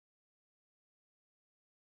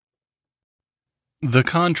The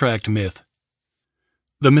contract myth.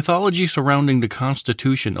 The mythology surrounding the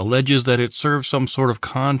Constitution alleges that it serves some sort of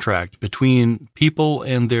contract between people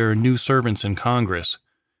and their new servants in Congress.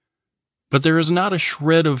 But there is not a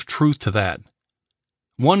shred of truth to that.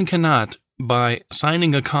 One cannot, by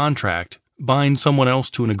signing a contract, bind someone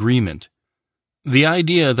else to an agreement. The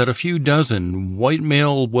idea that a few dozen white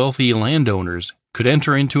male wealthy landowners could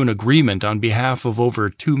enter into an agreement on behalf of over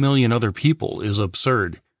 2 million other people is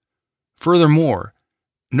absurd. Furthermore,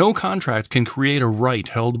 no contract can create a right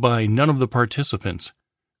held by none of the participants,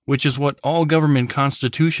 which is what all government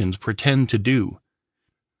constitutions pretend to do.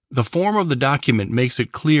 The form of the document makes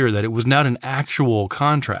it clear that it was not an actual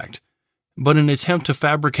contract, but an attempt to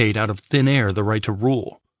fabricate out of thin air the right to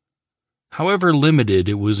rule, however limited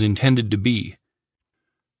it was intended to be.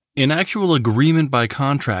 An actual agreement by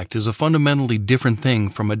contract is a fundamentally different thing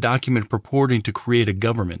from a document purporting to create a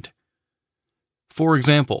government. For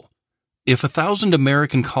example, if 1,000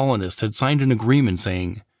 American colonists had signed an agreement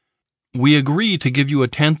saying, "We agree to give you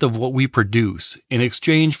 1/10 of what we produce in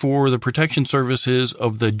exchange for the protection services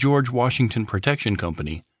of the George Washington Protection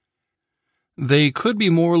Company," they could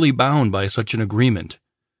be morally bound by such an agreement.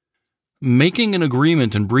 Making an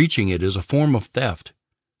agreement and breaching it is a form of theft,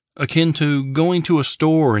 akin to going to a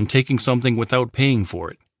store and taking something without paying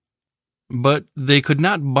for it. But they could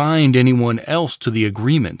not bind anyone else to the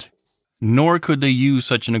agreement, nor could they use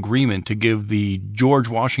such an agreement to give the George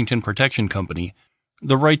Washington Protection Company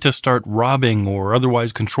the right to start robbing or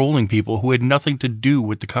otherwise controlling people who had nothing to do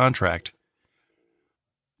with the contract.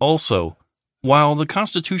 Also, while the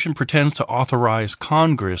Constitution pretends to authorize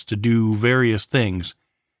Congress to do various things,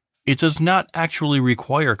 it does not actually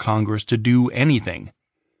require Congress to do anything.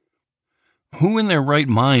 Who in their right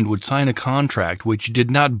mind would sign a contract which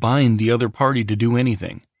did not bind the other party to do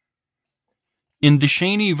anything? In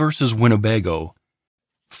DeShaney v. Winnebago,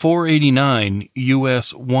 489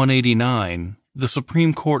 U.S. 189, the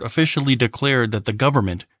Supreme Court officially declared that the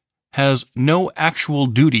government has no actual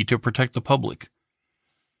duty to protect the public.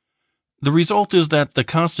 The result is that the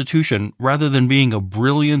Constitution, rather than being a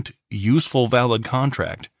brilliant, useful, valid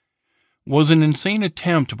contract, was an insane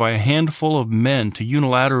attempt by a handful of men to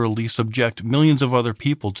unilaterally subject millions of other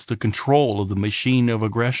people to the control of the machine of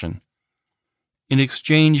aggression, in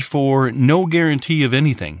exchange for no guarantee of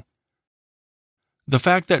anything. The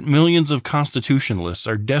fact that millions of constitutionalists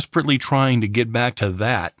are desperately trying to get back to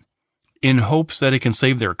that, in hopes that it can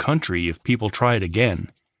save their country if people try it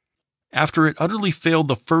again, after it utterly failed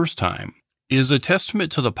the first time, is a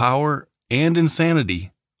testament to the power and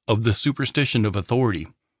insanity of the superstition of authority.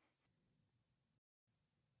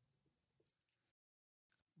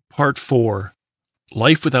 Part 4.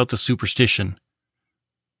 Life Without the Superstition.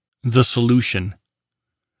 The Solution.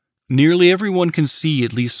 Nearly everyone can see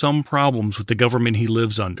at least some problems with the government he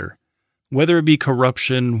lives under, whether it be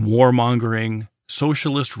corruption, warmongering,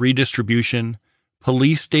 socialist redistribution,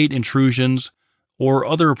 police state intrusions, or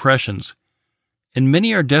other oppressions, and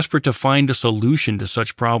many are desperate to find a solution to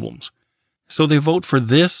such problems, so they vote for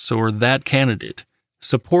this or that candidate,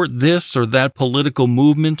 support this or that political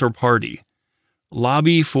movement or party,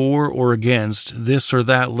 lobby for or against this or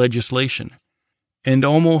that legislation, and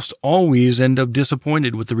almost always end up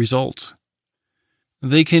disappointed with the results.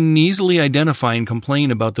 They can easily identify and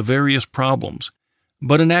complain about the various problems,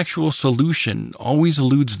 but an actual solution always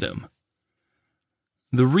eludes them.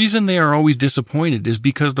 The reason they are always disappointed is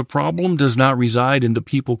because the problem does not reside in the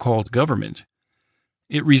people called government.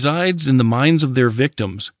 It resides in the minds of their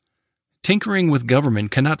victims. Tinkering with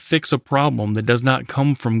government cannot fix a problem that does not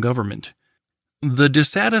come from government. The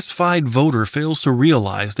dissatisfied voter fails to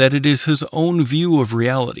realize that it is his own view of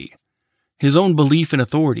reality, his own belief in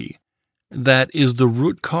authority, that is the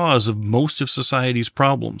root cause of most of society's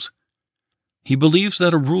problems. He believes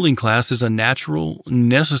that a ruling class is a natural,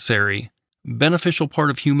 necessary, beneficial part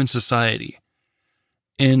of human society,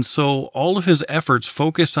 and so all of his efforts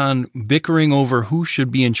focus on bickering over who should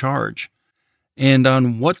be in charge, and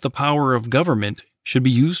on what the power of government should be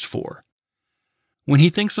used for. When he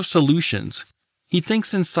thinks of solutions, he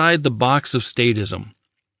thinks inside the box of statism.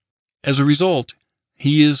 As a result,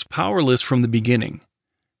 he is powerless from the beginning.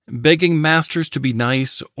 Begging masters to be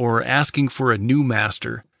nice or asking for a new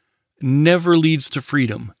master never leads to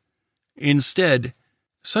freedom. Instead,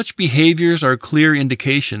 such behaviors are clear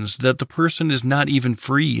indications that the person is not even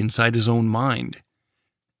free inside his own mind.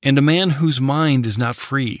 And a man whose mind is not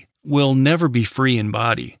free will never be free in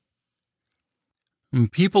body.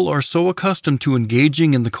 People are so accustomed to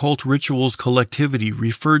engaging in the cult rituals collectivity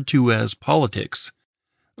referred to as politics,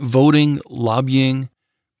 voting, lobbying,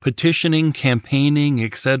 petitioning, campaigning,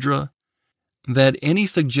 etc., that any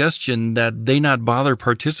suggestion that they not bother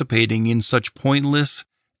participating in such pointless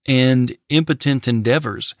and impotent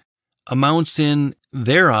endeavors amounts in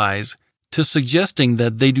their eyes to suggesting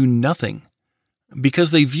that they do nothing,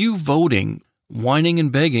 because they view voting, whining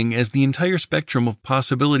and begging as the entire spectrum of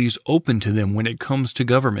possibilities open to them when it comes to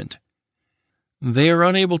government. They are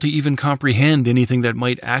unable to even comprehend anything that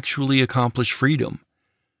might actually accomplish freedom.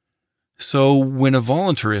 So when a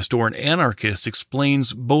voluntarist or an anarchist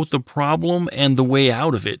explains both the problem and the way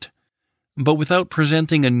out of it, but without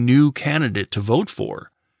presenting a new candidate to vote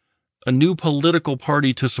for, a new political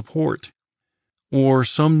party to support, or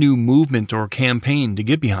some new movement or campaign to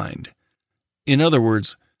get behind, in other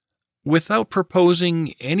words, without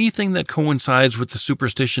proposing anything that coincides with the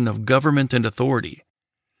superstition of government and authority,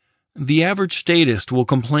 the average statist will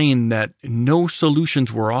complain that no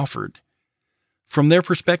solutions were offered. From their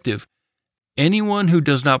perspective, anyone who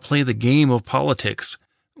does not play the game of politics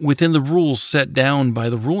within the rules set down by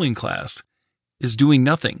the ruling class is doing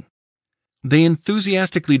nothing. They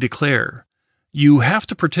enthusiastically declare, "You have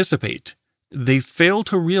to participate." They fail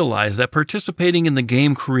to realize that participating in the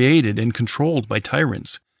game created and controlled by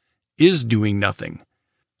tyrants is doing nothing.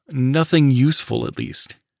 Nothing useful, at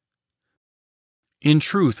least. In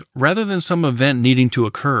truth, rather than some event needing to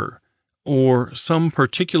occur, or some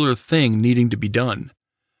particular thing needing to be done,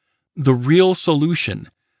 the real solution,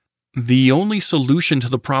 the only solution to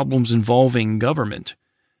the problems involving government,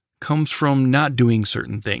 comes from not doing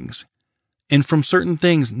certain things, and from certain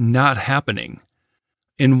things not happening.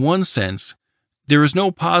 In one sense, there is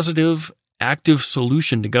no positive, active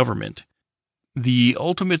solution to government. The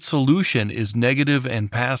ultimate solution is negative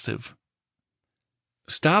and passive.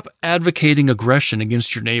 Stop advocating aggression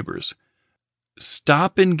against your neighbors.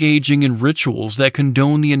 Stop engaging in rituals that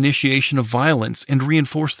condone the initiation of violence and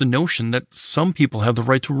reinforce the notion that some people have the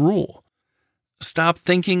right to rule. Stop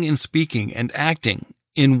thinking and speaking and acting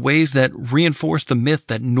in ways that reinforce the myth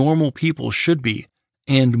that normal people should be,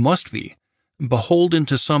 and must be, beholden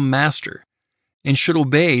to some master, and should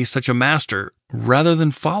obey such a master rather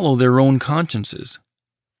than follow their own consciences.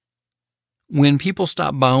 When people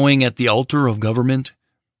stop bowing at the altar of government,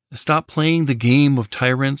 stop playing the game of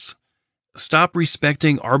tyrants, stop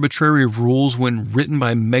respecting arbitrary rules when written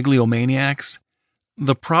by megalomaniacs,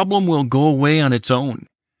 the problem will go away on its own.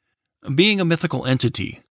 Being a mythical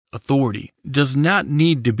entity, authority, does not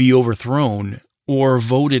need to be overthrown or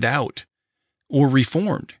voted out or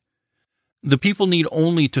reformed. The people need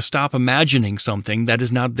only to stop imagining something that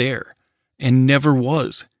is not there and never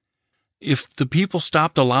was. If the people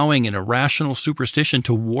stopped allowing an irrational superstition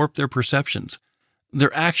to warp their perceptions,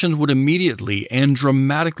 their actions would immediately and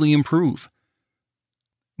dramatically improve.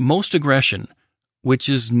 Most aggression, which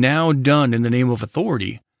is now done in the name of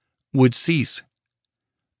authority, would cease.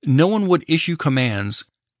 No one would issue commands,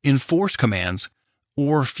 enforce commands,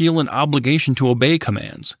 or feel an obligation to obey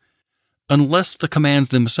commands, unless the commands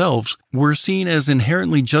themselves were seen as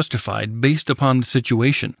inherently justified based upon the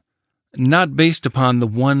situation, not based upon the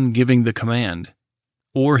one giving the command,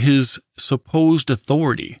 or his supposed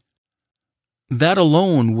authority. That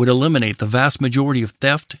alone would eliminate the vast majority of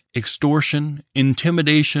theft, extortion,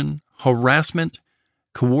 intimidation, harassment,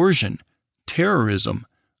 coercion, terrorism,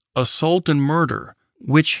 assault, and murder,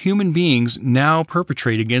 which human beings now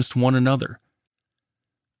perpetrate against one another.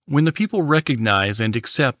 When the people recognize and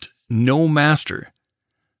accept no master,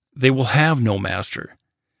 they will have no master.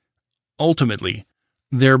 Ultimately,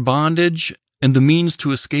 their bondage and the means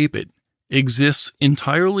to escape it exists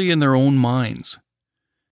entirely in their own minds.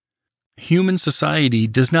 Human society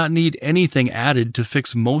does not need anything added to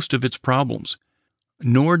fix most of its problems,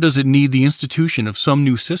 nor does it need the institution of some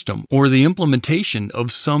new system or the implementation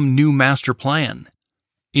of some new master plan.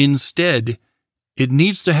 Instead, it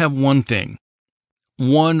needs to have one thing,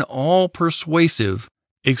 one all-persuasive,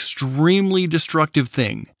 extremely destructive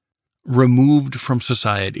thing, removed from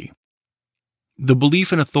society: the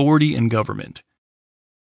belief in authority and government.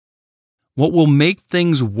 What will make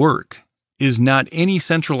things work is not any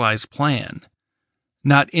centralized plan,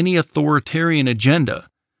 not any authoritarian agenda,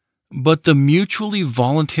 but the mutually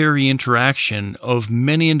voluntary interaction of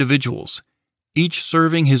many individuals, each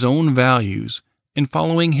serving his own values and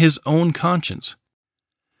following his own conscience.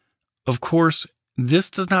 Of course, this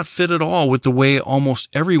does not fit at all with the way almost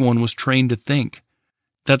everyone was trained to think,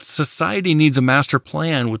 that society needs a master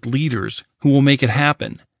plan with leaders who will make it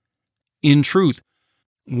happen. In truth,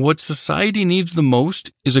 what society needs the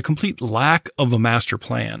most is a complete lack of a master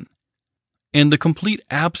plan, and the complete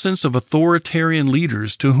absence of authoritarian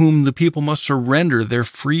leaders to whom the people must surrender their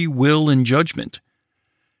free will and judgment.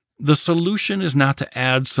 The solution is not to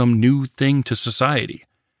add some new thing to society,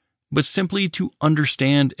 but simply to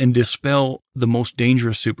understand and dispel the most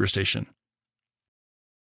dangerous superstition.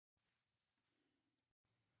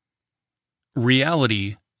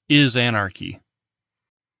 Reality is anarchy.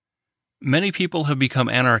 Many people have become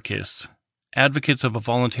anarchists, advocates of a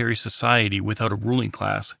voluntary society without a ruling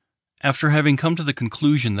class, after having come to the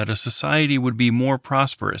conclusion that a society would be more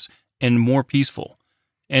prosperous and more peaceful,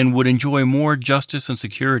 and would enjoy more justice and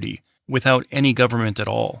security without any government at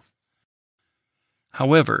all.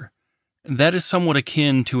 However, that is somewhat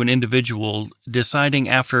akin to an individual deciding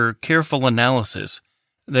after careful analysis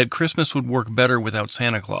that Christmas would work better without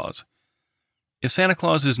Santa Claus. If Santa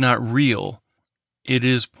Claus is not real, it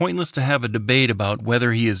is pointless to have a debate about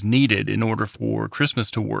whether he is needed in order for Christmas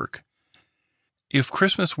to work. If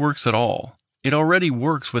Christmas works at all, it already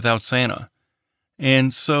works without Santa.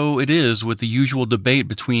 And so it is with the usual debate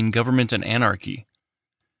between government and anarchy.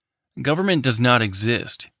 Government does not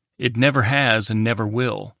exist. It never has and never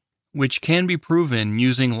will, which can be proven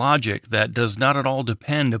using logic that does not at all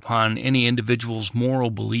depend upon any individual's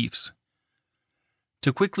moral beliefs.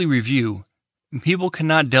 To quickly review, people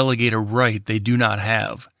cannot delegate a right they do not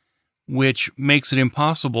have, which makes it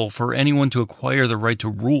impossible for anyone to acquire the right to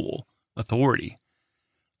rule, authority.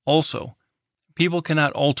 Also, people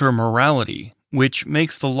cannot alter morality, which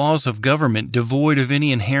makes the laws of government devoid of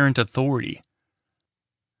any inherent authority.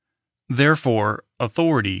 Therefore,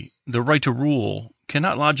 authority, the right to rule,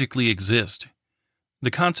 cannot logically exist.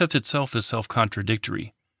 The concept itself is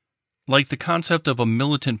self-contradictory. Like the concept of a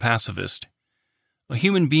militant pacifist, a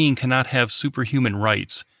human being cannot have superhuman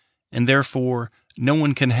rights, and therefore no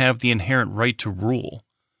one can have the inherent right to rule.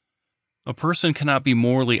 A person cannot be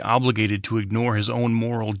morally obligated to ignore his own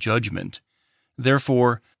moral judgment.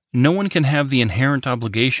 Therefore, no one can have the inherent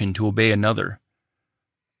obligation to obey another.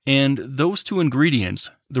 And those two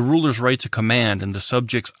ingredients, the ruler's right to command and the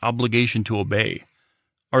subject's obligation to obey,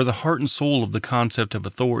 are the heart and soul of the concept of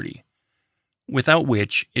authority, without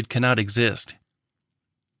which it cannot exist.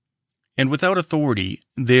 And without authority,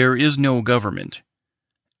 there is no government.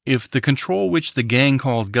 If the control which the gang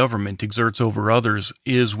called government exerts over others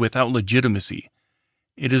is without legitimacy,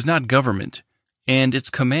 it is not government, and its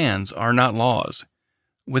commands are not laws.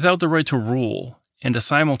 Without the right to rule, and a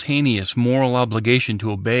simultaneous moral obligation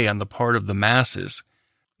to obey on the part of the masses,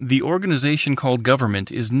 the organization called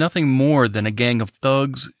government is nothing more than a gang of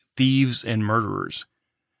thugs, thieves, and murderers.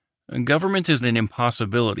 Government is an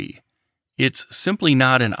impossibility. It's simply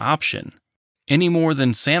not an option, any more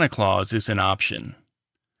than Santa Claus is an option.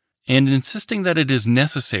 And insisting that it is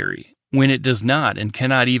necessary, when it does not and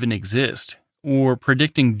cannot even exist, or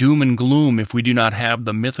predicting doom and gloom if we do not have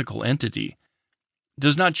the mythical entity,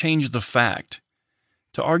 does not change the fact.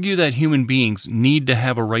 To argue that human beings need to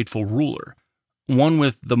have a rightful ruler, one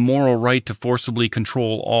with the moral right to forcibly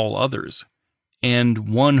control all others, and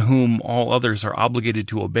one whom all others are obligated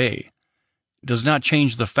to obey, does not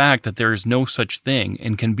change the fact that there is no such thing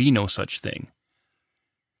and can be no such thing.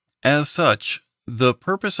 As such, the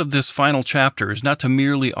purpose of this final chapter is not to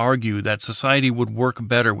merely argue that society would work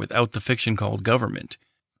better without the fiction called government,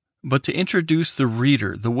 but to introduce the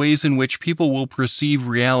reader the ways in which people will perceive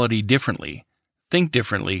reality differently, think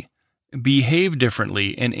differently, behave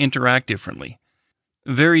differently, and interact differently.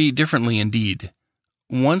 Very differently indeed.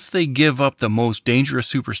 Once they give up the most dangerous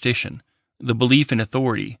superstition, the belief in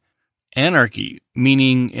authority, anarchy,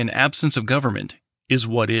 meaning an absence of government, is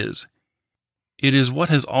what is. It is what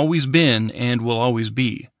has always been and will always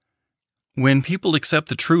be. When people accept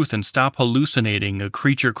the truth and stop hallucinating a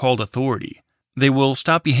creature called authority, they will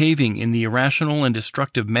stop behaving in the irrational and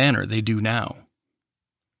destructive manner they do now.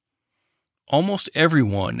 Almost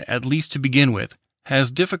everyone, at least to begin with,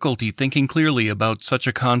 has difficulty thinking clearly about such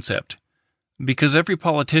a concept, because every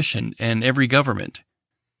politician and every government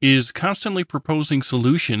is constantly proposing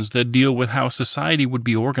solutions that deal with how society would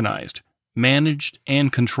be organized, managed,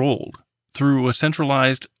 and controlled through a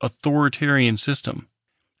centralized, authoritarian system.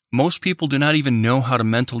 Most people do not even know how to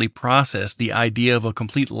mentally process the idea of a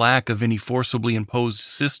complete lack of any forcibly imposed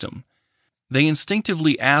system. They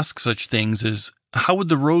instinctively ask such things as, how would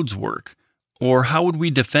the roads work? Or how would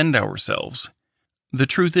we defend ourselves? The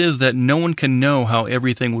truth is that no one can know how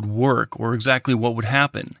everything would work or exactly what would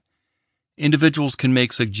happen. Individuals can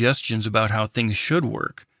make suggestions about how things should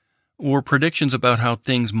work, or predictions about how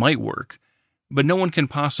things might work, but no one can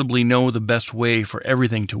possibly know the best way for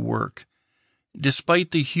everything to work.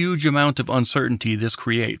 Despite the huge amount of uncertainty this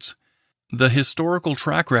creates, the historical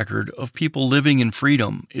track record of people living in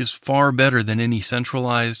freedom is far better than any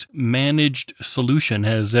centralized, managed solution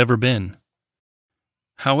has ever been.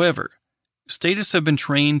 However, statists have been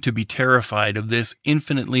trained to be terrified of this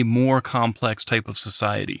infinitely more complex type of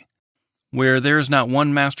society. where there is not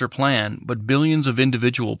one master plan, but billions of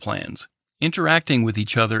individual plans, interacting with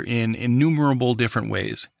each other in innumerable different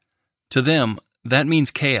ways. To them, that means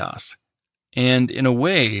chaos. And in a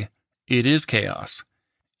way, it is chaos,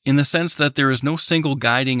 in the sense that there is no single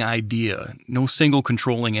guiding idea, no single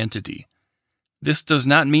controlling entity. This does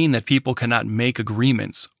not mean that people cannot make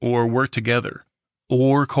agreements, or work together,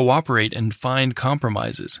 or cooperate and find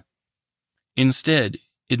compromises. Instead,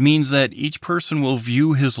 it means that each person will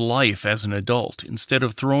view his life as an adult instead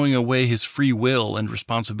of throwing away his free will and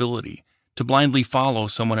responsibility to blindly follow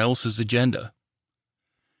someone else's agenda.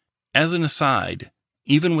 As an aside,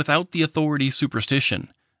 even without the authority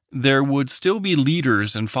superstition, there would still be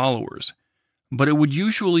leaders and followers, but it would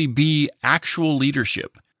usually be actual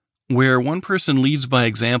leadership, where one person leads by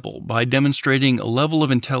example by demonstrating a level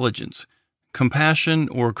of intelligence, compassion,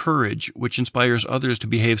 or courage which inspires others to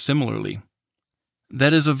behave similarly.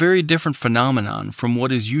 That is a very different phenomenon from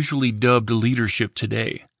what is usually dubbed leadership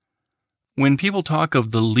today. When people talk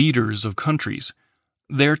of the leaders of countries,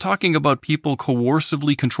 they are talking about people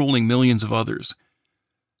coercively controlling millions of others.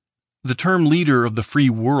 The term leader of the free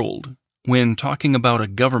world, when talking about a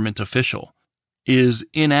government official, is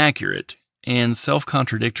inaccurate and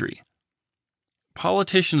self-contradictory.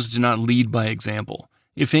 Politicians do not lead by example.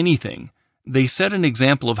 If anything, they set an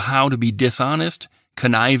example of how to be dishonest,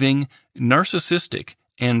 conniving, narcissistic,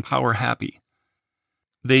 and power-happy.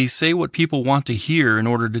 They say what people want to hear in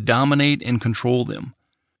order to dominate and control them.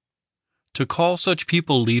 To call such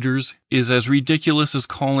people leaders is as ridiculous as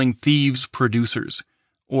calling thieves producers,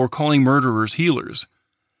 or calling murderers healers.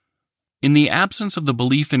 In the absence of the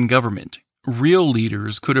belief in government, real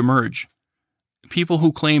leaders could emerge. People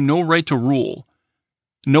who claim no right to rule,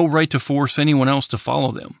 no right to force anyone else to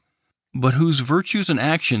follow them, but whose virtues and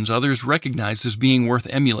actions others recognize as being worth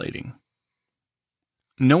emulating.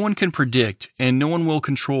 No one can predict, and no one will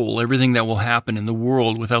control everything that will happen in the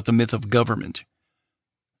world without the myth of government.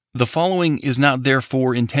 The following is not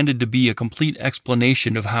therefore intended to be a complete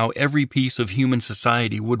explanation of how every piece of human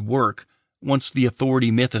society would work once the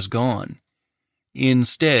authority myth is gone.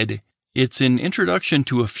 Instead, it's an introduction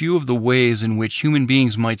to a few of the ways in which human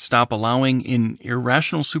beings might stop allowing an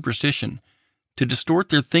irrational superstition to distort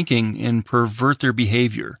their thinking and pervert their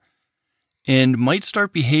behavior, and might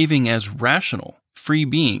start behaving as rational, free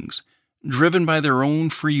beings, driven by their own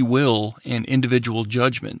free will and individual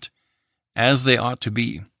judgment, as they ought to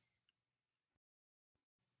be.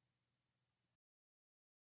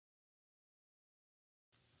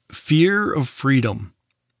 Fear of freedom.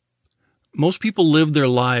 Most people live their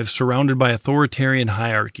lives surrounded by authoritarian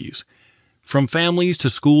hierarchies, from families to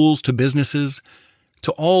schools to businesses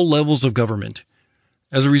to all levels of government.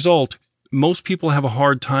 As a result, most people have a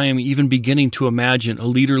hard time even beginning to imagine a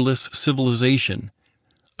leaderless civilization,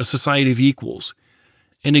 a society of equals,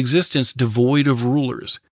 an existence devoid of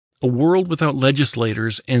rulers, a world without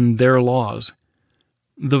legislators and their laws.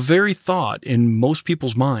 The very thought, in most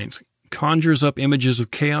people's minds, conjures up images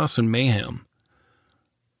of chaos and mayhem.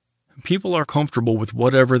 People are comfortable with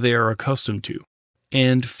whatever they are accustomed to,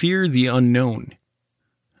 and fear the unknown.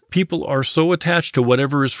 People are so attached to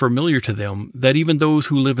whatever is familiar to them that even those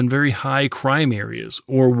who live in very high crime areas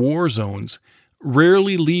or war zones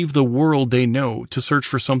rarely leave the world they know to search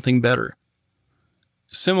for something better.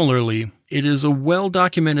 Similarly, it is a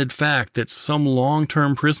well-documented fact that some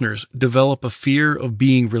long-term prisoners develop a fear of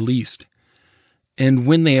being released, and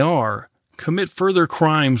when they are, commit further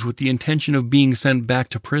crimes with the intention of being sent back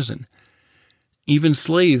to prison. Even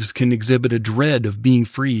slaves can exhibit a dread of being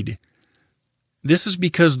freed. This is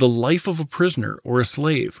because the life of a prisoner or a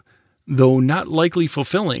slave, though not likely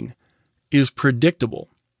fulfilling, is predictable.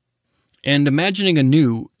 And imagining a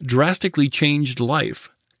new, drastically changed life,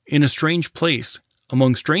 in a strange place,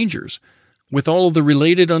 among strangers, with all of the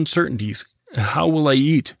related uncertainties, how will I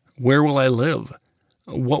eat? Where will I live?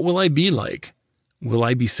 What will I be like? Will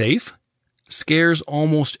I be safe? Scares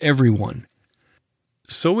almost everyone.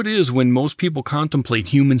 So it is when most people contemplate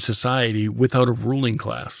human society without a ruling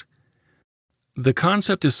class. The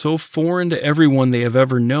concept is so foreign to everyone they have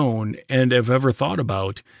ever known and have ever thought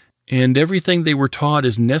about, and everything they were taught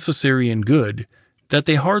is necessary and good, that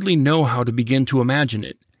they hardly know how to begin to imagine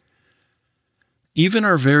it. Even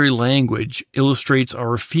our very language illustrates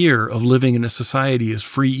our fear of living in a society as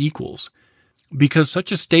free equals, because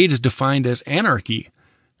such a state is defined as anarchy,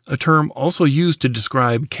 a term also used to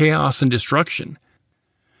describe chaos and destruction.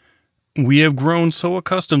 We have grown so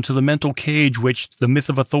accustomed to the mental cage which the myth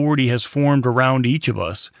of authority has formed around each of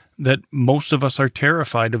us that most of us are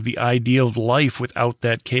terrified of the idea of life without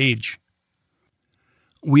that cage.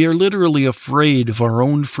 We are literally afraid of our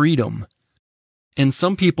own freedom, and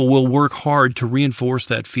some people will work hard to reinforce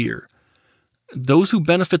that fear. Those who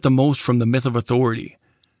benefit the most from the myth of authority,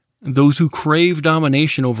 those who crave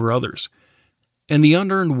domination over others, and the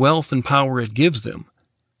unearned wealth and power it gives them,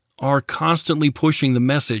 are constantly pushing the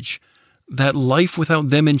message that life without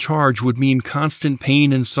them in charge would mean constant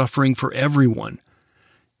pain and suffering for everyone.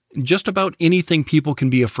 Just about anything people can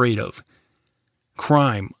be afraid of.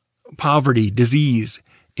 Crime, poverty, disease,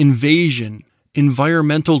 invasion,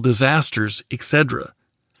 environmental disasters, etc.,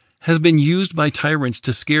 has been used by tyrants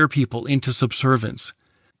to scare people into subservience.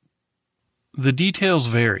 The details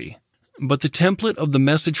vary, but the template of the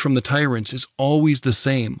message from the tyrants is always the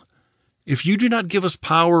same. If you do not give us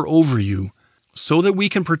power over you, so that we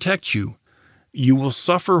can protect you, you will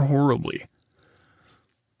suffer horribly.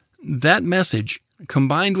 That message,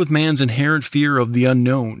 combined with man's inherent fear of the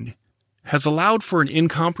unknown, has allowed for an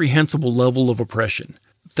incomprehensible level of oppression,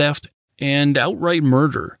 theft, and outright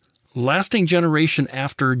murder, lasting generation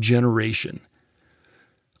after generation.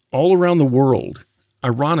 All around the world,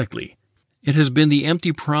 ironically, it has been the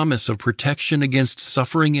empty promise of protection against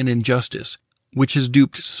suffering and injustice which has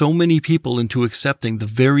duped so many people into accepting the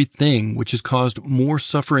very thing which has caused more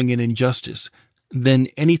suffering and injustice than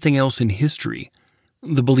anything else in history,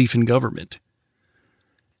 the belief in government.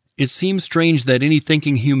 It seems strange that any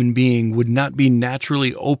thinking human being would not be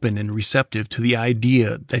naturally open and receptive to the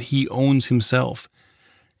idea that he owns himself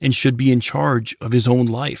and should be in charge of his own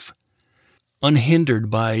life, unhindered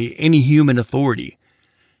by any human authority.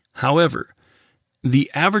 However,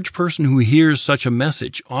 the average person who hears such a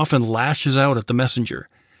message often lashes out at the messenger,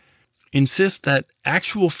 insists that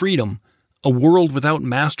actual freedom, a world without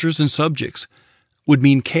masters and subjects, would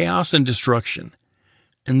mean chaos and destruction,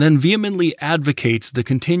 and then vehemently advocates the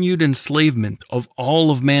continued enslavement of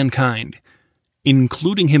all of mankind,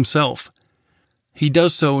 including himself. He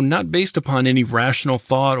does so not based upon any rational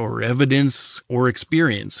thought or evidence or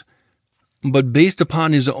experience, but based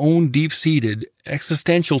upon his own deep-seated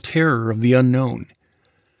existential terror of the unknown.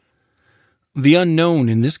 The unknown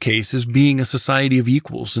in this case is being a society of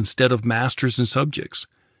equals instead of masters and subjects.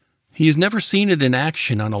 He has never seen it in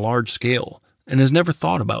action on a large scale, and has never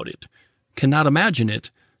thought about it, cannot imagine it,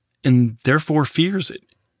 and therefore fears it.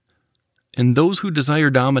 And those who desire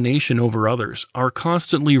domination over others are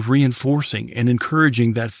constantly reinforcing and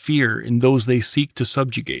encouraging that fear in those they seek to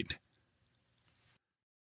subjugate.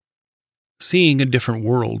 Seeing a different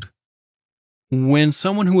world. When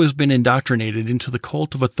someone who has been indoctrinated into the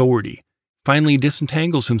cult of authority finally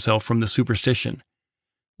disentangles himself from the superstition,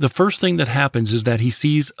 the first thing that happens is that he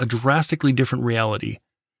sees a drastically different reality.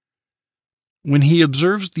 When he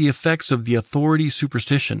observes the effects of the authority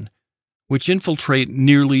superstition, which infiltrate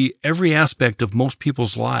nearly every aspect of most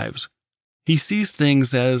people's lives, he sees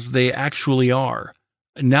things as they actually are,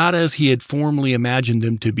 not as he had formerly imagined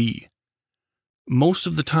them to be. Most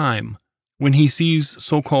of the time, when he sees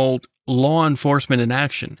so-called law enforcement in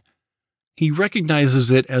action, he recognizes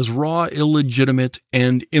it as raw, illegitimate,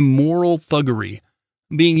 and immoral thuggery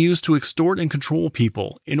being used to extort and control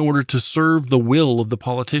people in order to serve the will of the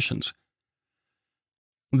politicians.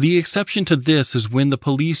 The exception to this is when the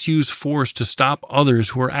police use force to stop others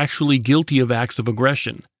who are actually guilty of acts of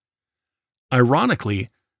aggression. Ironically,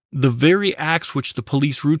 the very acts which the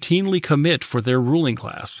police routinely commit for their ruling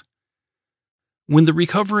class. When the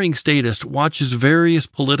recovering statist watches various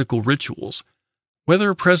political rituals, whether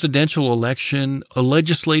a presidential election, a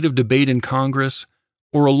legislative debate in Congress,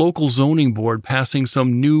 or a local zoning board passing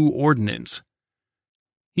some new ordinance,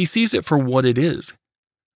 he sees it for what it is: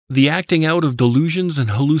 the acting out of delusions and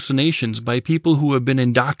hallucinations by people who have been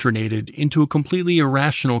indoctrinated into a completely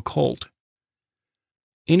irrational cult.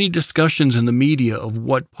 Any discussions in the media of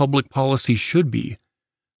what public policy should be,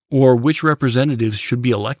 or which representatives should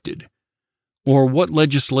be elected, or what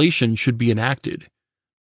legislation should be enacted,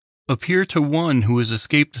 appear to one who has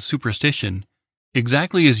escaped the superstition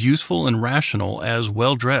exactly as useful and rational as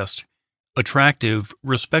well-dressed, attractive,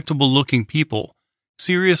 respectable-looking people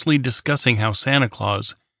seriously discussing how Santa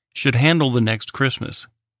Claus should handle the next Christmas.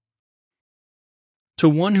 To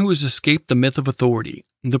one who has escaped the myth of authority,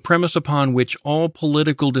 the premise upon which all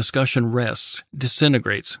political discussion rests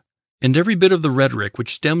disintegrates, and every bit of the rhetoric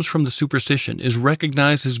which stems from the superstition is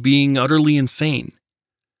recognized as being utterly insane.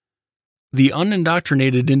 The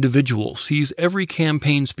unindoctrinated individual sees every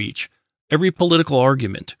campaign speech, every political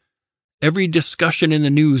argument, every discussion in the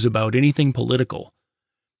news about anything political,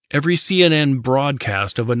 every CNN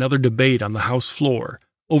broadcast of another debate on the House floor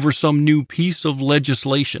over some new piece of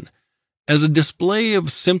legislation as a display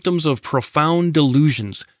of symptoms of profound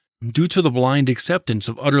delusions due to the blind acceptance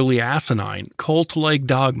of utterly asinine, cult-like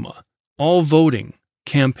dogma. All voting,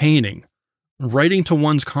 campaigning, writing to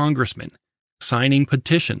one's congressman, signing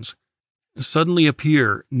petitions, suddenly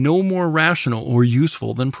appear no more rational or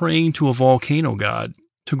useful than praying to a volcano god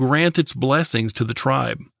to grant its blessings to the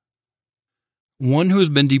tribe. One who has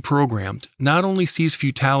been deprogrammed not only sees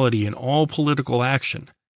futility in all political action,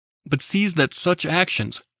 but sees that such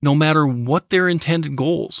actions, no matter what their intended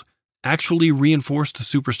goals, actually reinforce the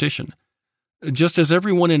superstition. Just as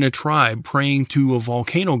everyone in a tribe praying to a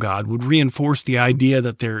volcano god would reinforce the idea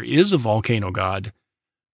that there is a volcano god,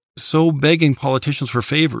 so begging politicians for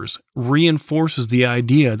favors reinforces the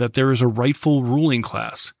idea that there is a rightful ruling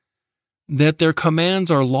class, that their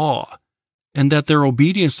commands are law, and that their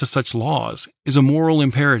obedience to such laws is a moral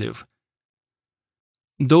imperative.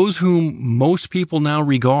 Those whom most people now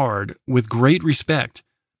regard with great respect,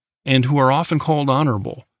 and who are often called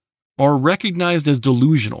honorable, are recognized as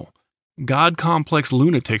delusional, God-complex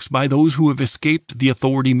lunatics by those who have escaped the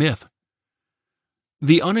authority myth.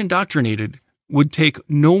 The unindoctrinated would take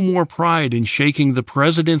no more pride in shaking the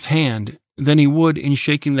president's hand than he would in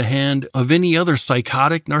shaking the hand of any other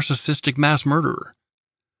psychotic, narcissistic mass murderer.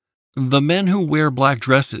 The men who wear black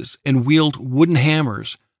dresses and wield wooden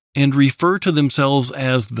hammers and refer to themselves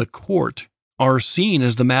as the court are seen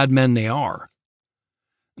as the madmen they are.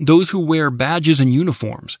 Those who wear badges and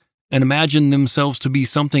uniforms and imagine themselves to be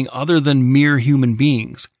something other than mere human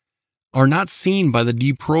beings are not seen by the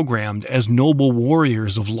deprogrammed as noble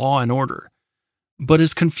warriors of law and order, but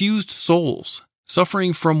as confused souls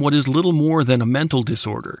suffering from what is little more than a mental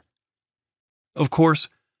disorder. Of course,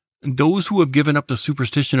 those who have given up the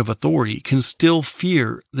superstition of authority can still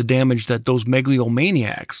fear the damage that those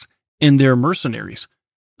megalomaniacs and their mercenaries,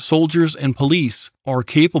 soldiers and police, are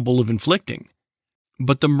capable of inflicting.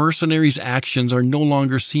 But the mercenaries' actions are no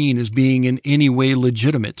longer seen as being in any way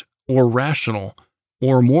legitimate or rational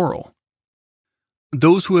or moral.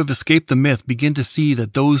 Those who have escaped the myth begin to see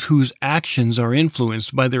that those whose actions are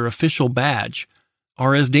influenced by their official badge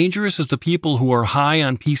are as dangerous as the people who are high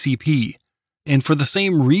on PCP, and for the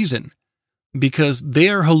same reason, because they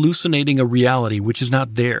are hallucinating a reality which is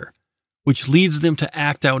not there, which leads them to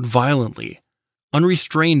act out violently,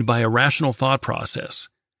 unrestrained by a rational thought process.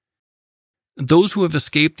 Those who have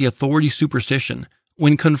escaped the authority superstition,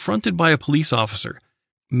 when confronted by a police officer,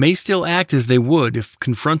 may still act as they would if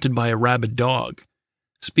confronted by a rabid dog,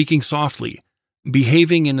 speaking softly,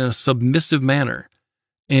 behaving in a submissive manner,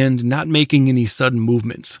 and not making any sudden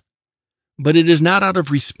movements. But it is not out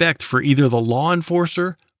of respect for either the law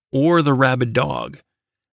enforcer or the rabid dog.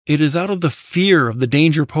 It is out of the fear of the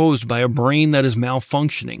danger posed by a brain that is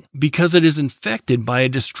malfunctioning because it is infected by a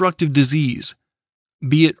destructive disease,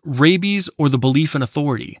 be it rabies or the belief in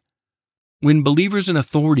authority. When believers in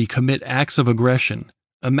authority commit acts of aggression,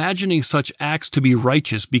 imagining such acts to be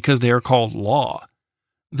righteous because they are called law,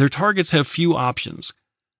 their targets have few options.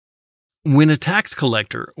 When a tax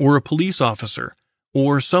collector or a police officer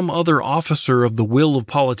or some other officer of the will of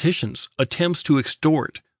politicians attempts to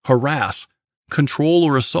extort, harass, control,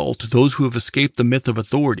 or assault those who have escaped the myth of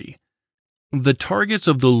authority, the targets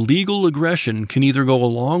of the legal aggression can either go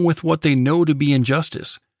along with what they know to be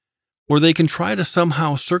injustice, or they can try to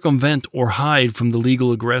somehow circumvent or hide from the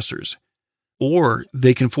legal aggressors, or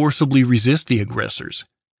they can forcibly resist the aggressors.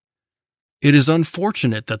 It is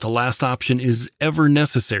unfortunate that the last option is ever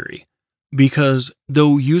necessary, because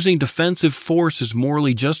though using defensive force is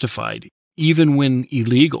morally justified, even when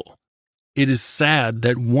illegal, it is sad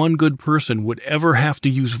that one good person would ever have to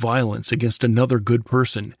use violence against another good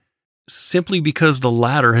person, simply because the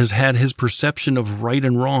latter has had his perception of right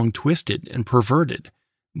and wrong twisted and perverted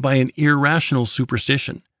by an irrational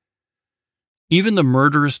superstition. Even the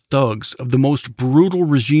murderous thugs of the most brutal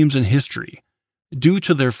regimes in history, due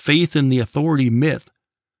to their faith in the authority myth,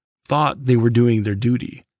 thought they were doing their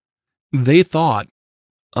duty. They thought,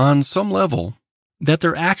 on some level, that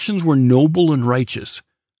their actions were noble and righteous,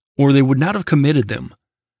 or they would not have committed them.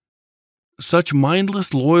 Such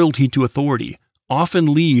mindless loyalty to authority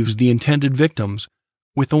often leaves the intended victims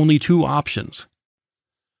with only two options: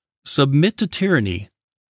 submit to tyranny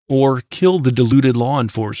or kill the deluded law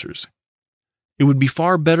enforcers. It would be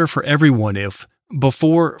far better for everyone if,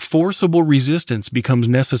 before forcible resistance becomes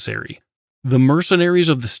necessary, the mercenaries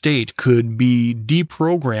of the state could be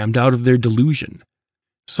deprogrammed out of their delusion,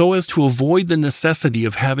 so as to avoid the necessity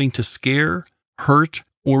of having to scare, hurt,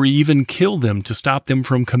 or even kill them to stop them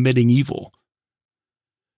from committing evil.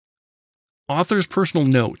 Author's personal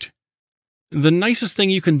note: the nicest thing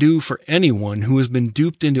you can do for anyone who has been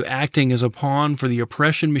duped into acting as a pawn for the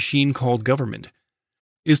oppression machine called government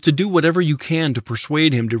is to do whatever you can to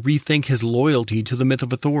persuade him to rethink his loyalty to the myth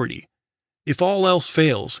of authority. If all else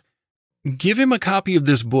fails, give him a copy of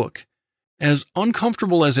this book. As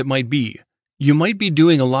uncomfortable as it might be, You might be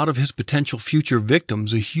doing a lot of his potential future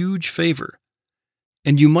victims a huge favor,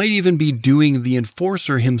 and you might even be doing the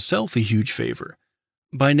enforcer himself a huge favor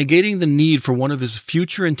by negating the need for one of his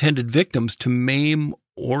future intended victims to maim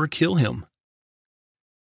or kill him.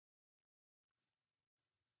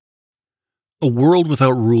 A world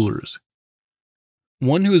without rulers.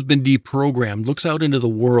 One who has been deprogrammed looks out into the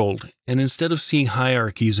world, and instead of seeing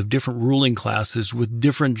hierarchies of different ruling classes with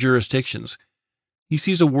different jurisdictions, he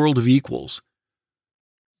sees a world of equals.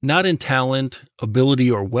 Not in talent, ability,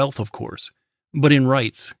 or wealth, of course, but in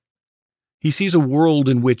rights. He sees a world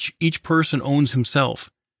in which each person owns himself,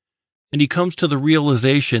 and he comes to the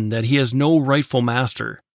realization that he has no rightful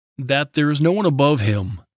master, that there is no one above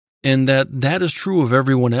him, and that is true of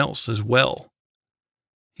everyone else as well.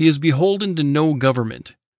 He is beholden to no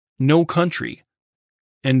government, no country,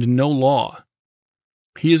 and no law.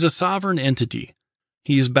 He is a sovereign entity.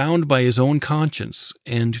 He is bound by his own conscience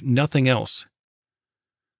and nothing else.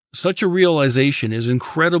 Such a realization is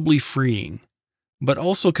incredibly freeing, but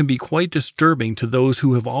also can be quite disturbing to those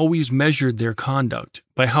who have always measured their conduct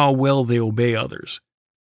by how well they obey others.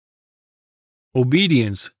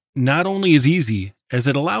 Obedience not only is easy, as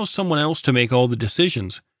it allows someone else to make all the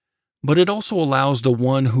decisions, but it also allows the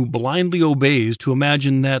one who blindly obeys to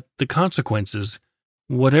imagine that the consequences,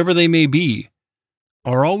 whatever they may be,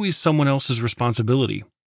 are always someone else's responsibility.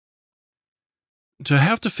 To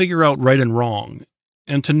have to figure out right and wrong,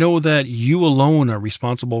 and to know that you alone are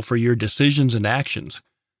responsible for your decisions and actions,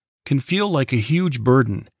 can feel like a huge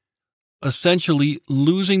burden. Essentially,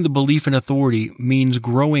 losing the belief in authority means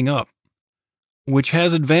growing up, which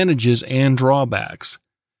has advantages and drawbacks.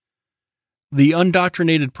 The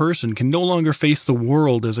undoctrinated person can no longer face the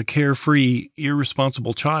world as a carefree,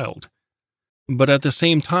 irresponsible child. But at the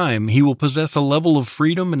same time, he will possess a level of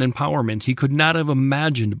freedom and empowerment he could not have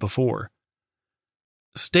imagined before.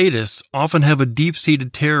 Statists often have a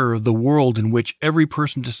deep-seated terror of the world in which every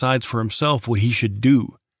person decides for himself what he should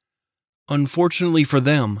do. Unfortunately for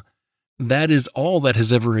them, that is all that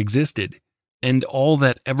has ever existed, and all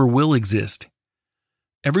that ever will exist.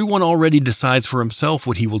 Everyone already decides for himself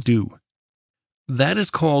what he will do. That is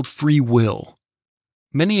called free will.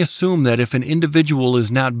 Many assume that if an individual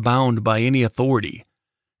is not bound by any authority,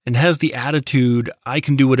 and has the attitude, "I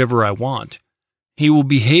can do whatever I want," he will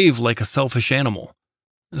behave like a selfish animal.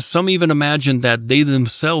 Some even imagine that they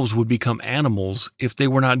themselves would become animals if they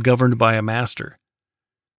were not governed by a master.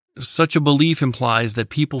 Such a belief implies that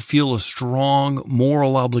people feel a strong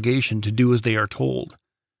moral obligation to do as they are told,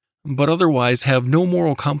 but otherwise have no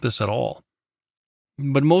moral compass at all.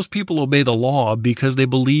 But most people obey the law because they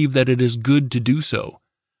believe that it is good to do so.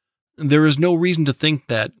 There is no reason to think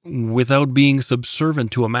that, without being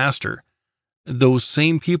subservient to a master, those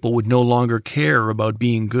same people would no longer care about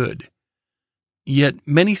being good. Yet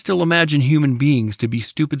many still imagine human beings to be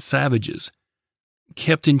stupid savages,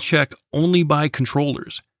 kept in check only by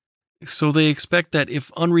controllers. So they expect that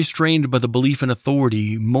if unrestrained by the belief in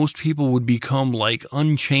authority, most people would become like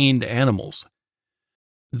unchained animals.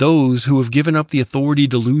 Those who have given up the authority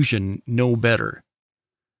delusion know better.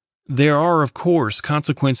 There are, of course,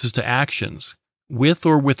 consequences to actions, with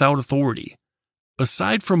or without authority.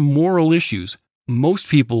 Aside from moral issues, most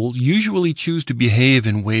people usually choose to behave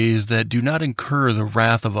in ways that do not incur the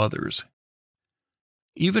wrath of others.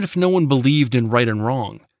 Even if no one believed in right and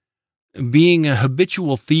wrong, being a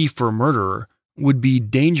habitual thief or murderer would be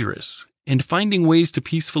dangerous, and finding ways to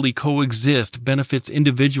peacefully coexist benefits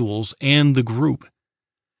individuals and the group.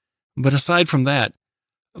 But aside from that,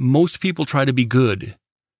 most people try to be good.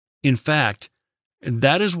 In fact,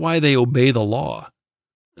 that is why they obey the law,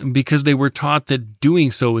 because they were taught that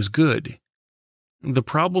doing so is good. The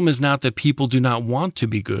problem is not that people do not want to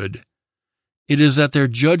be good. It is that their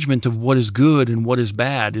judgment of what is good and what is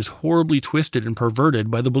bad is horribly twisted and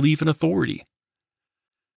perverted by the belief in authority.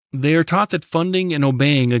 They are taught that funding and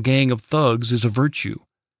obeying a gang of thugs is a virtue,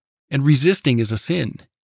 and resisting is a sin.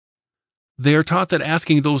 They are taught that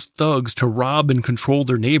asking those thugs to rob and control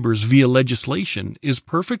their neighbors via legislation is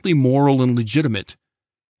perfectly moral and legitimate.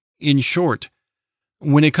 In short,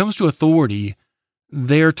 when it comes to authority,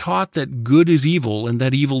 they are taught that good is evil and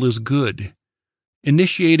that evil is good.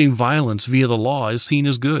 Initiating violence via the law is seen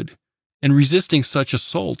as good, and resisting such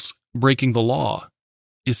assaults, breaking the law,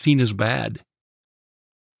 is seen as bad.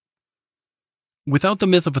 Without the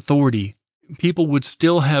myth of authority, people would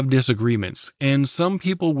still have disagreements, and some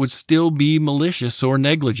people would still be malicious or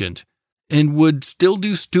negligent, and would still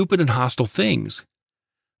do stupid and hostile things.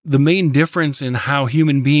 The main difference in how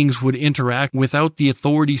human beings would interact without the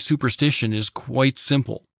authority superstition is quite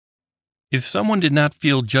simple. If someone did not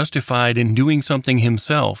feel justified in doing something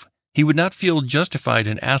himself, He would not feel justified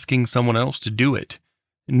in asking someone else to do it,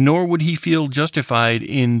 nor would he feel justified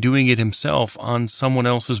in doing it himself on someone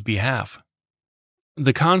else's behalf.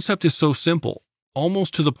 The concept is so simple,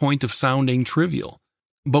 almost to the point of sounding trivial,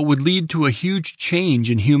 but would lead to a huge change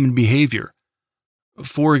in human behavior.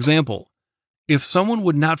 For example, if someone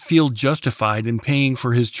would not feel justified in paying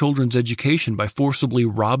for his children's education by forcibly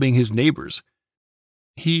robbing his neighbors,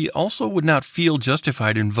 he also would not feel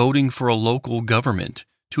justified in voting for a local government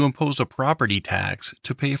to impose a property tax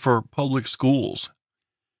to pay for public schools.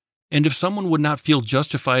 And if someone would not feel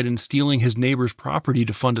justified in stealing his neighbor's property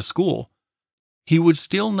to fund a school, he would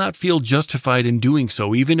still not feel justified in doing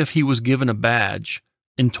so even if he was given a badge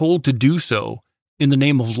and told to do so in the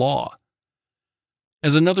name of law.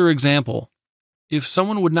 As another example, if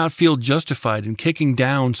someone would not feel justified in kicking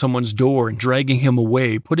down someone's door and dragging him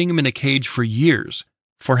away, putting him in a cage for years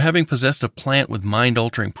for having possessed a plant with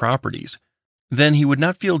mind-altering properties, then he would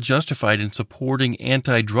not feel justified in supporting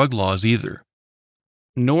anti-drug laws either.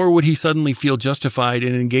 Nor would he suddenly feel justified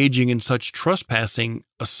in engaging in such trespassing,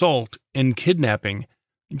 assault, and kidnapping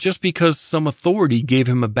just because some authority gave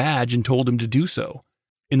him a badge and told him to do so,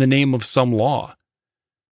 in the name of some law.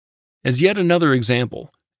 As yet another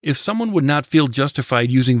example, if someone would not feel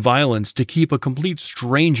justified using violence to keep a complete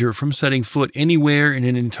stranger from setting foot anywhere in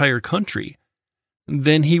an entire country,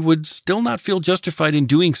 then he would still not feel justified in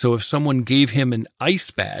doing so if someone gave him an ICE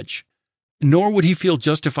badge, nor would he feel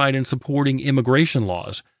justified in supporting immigration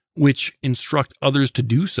laws, which instruct others to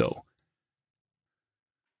do so.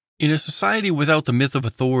 In a society without the myth of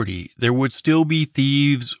authority, there would still be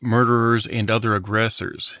thieves, murderers, and other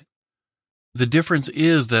aggressors. The difference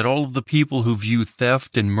is that all of the people who view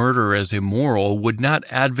theft and murder as immoral would not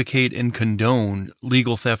advocate and condone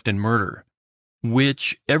legal theft and murder,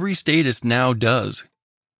 which every statist now does.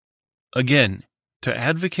 Again, to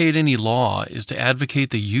advocate any law is to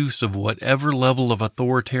advocate the use of whatever level of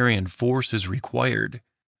authoritarian force is required,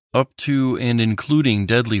 up to and including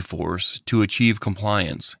deadly force, to achieve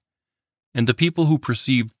compliance. And the people who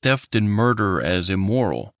perceive theft and murder as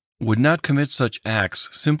immoral would not commit such acts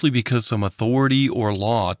simply because some authority or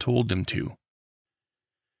law told them to.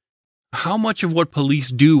 How much of what police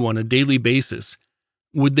do on a daily basis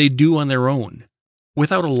would they do on their own,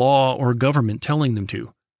 without a law or government telling them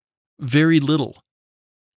to? Very little.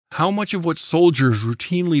 How much of what soldiers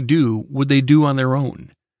routinely do would they do on their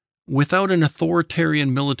own, without an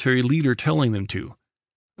authoritarian military leader telling them to?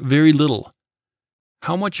 Very little.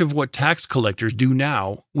 How much of what tax collectors do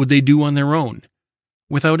now would they do on their own,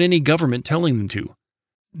 without any government telling them to?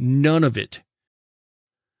 None of it.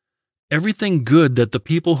 Everything good that the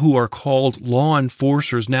people who are called law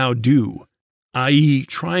enforcers now do, i.e.,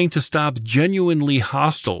 trying to stop genuinely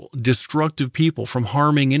hostile, destructive people from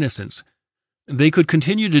harming innocents, they could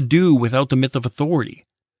continue to do without the myth of authority,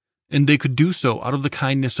 and they could do so out of the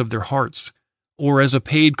kindness of their hearts, or as a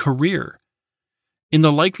paid career, in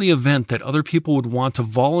the likely event that other people would want to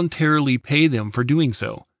voluntarily pay them for doing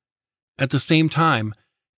so. At the same time,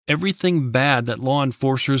 everything bad that law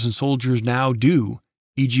enforcers and soldiers now do,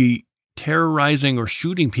 e.g., terrorizing or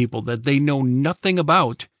shooting people that they know nothing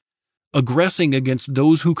about, aggressing against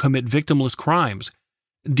those who commit victimless crimes,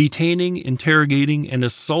 detaining, interrogating, and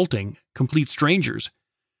assaulting complete strangers,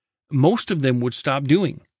 most of them would stop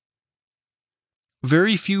doing.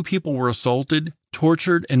 Very few people were assaulted,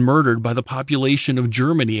 tortured, and murdered by the population of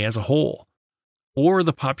Germany as a whole, or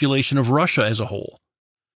the population of Russia as a whole,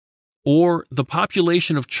 or the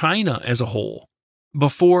population of China as a whole,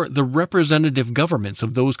 before the representative governments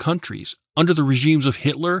of those countries, under the regimes of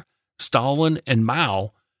Hitler, Stalin, and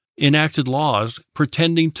Mao, enacted laws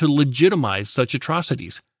pretending to legitimize such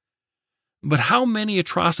atrocities. But how many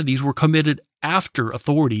atrocities were committed after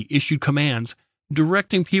authority issued commands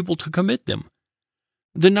directing people to commit them?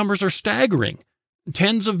 The numbers are staggering.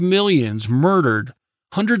 Tens of millions murdered,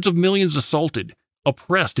 hundreds of millions assaulted,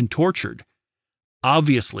 oppressed, and tortured.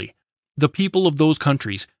 Obviously, the people of those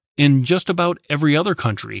countries, in just about every other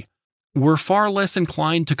country, were far less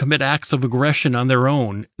inclined to commit acts of aggression on their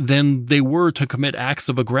own than they were to commit acts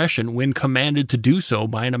of aggression when commanded to do so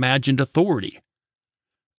by an imagined authority.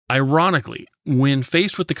 Ironically, when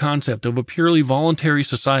faced with the concept of a purely voluntary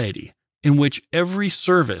society in which every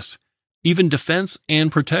service, even defense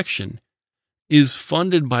and protection, is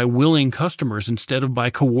funded by willing customers instead of by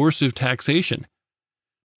coercive taxation,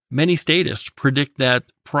 many statists predict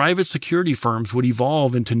that private security firms would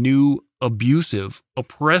evolve into new, abusive,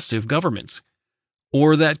 oppressive governments,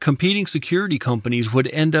 or that competing security companies would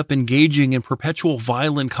end up engaging in perpetual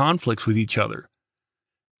violent conflicts with each other.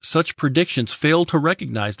 Such predictions fail to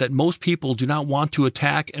recognize that most people do not want to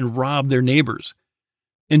attack and rob their neighbors.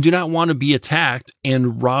 and do not want to be attacked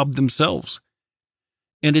and robbed themselves.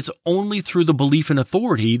 And it's only through the belief in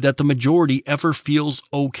authority that the majority ever feels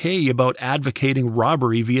okay about advocating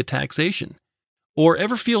robbery via taxation, or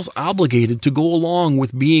ever feels obligated to go along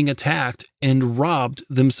with being attacked and robbed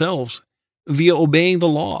themselves via obeying the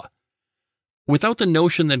law. Without the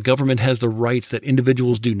notion that government has the rights that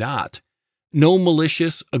individuals do not, no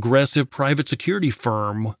malicious, aggressive private security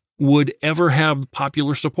firm would ever have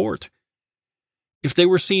popular support. If they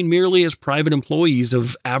were seen merely as private employees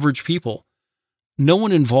of average people, no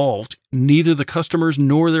one involved, neither the customers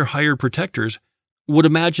nor their hired protectors, would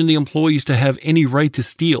imagine the employees to have any right to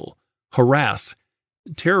steal, harass,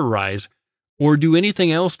 terrorize, or do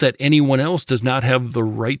anything else that anyone else does not have the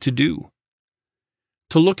right to do.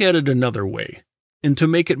 To look at it another way, and to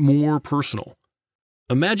make it more personal,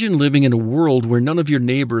 imagine living in a world where none of your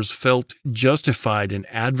neighbors felt justified in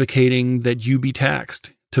advocating that you be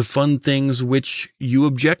taxed to fund things which you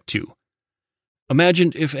object to.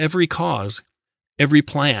 Imagine if every cause, every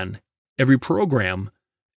plan, every program,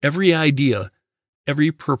 every idea,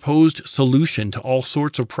 every proposed solution to all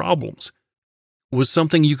sorts of problems was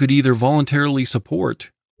something you could either voluntarily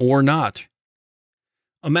support or not.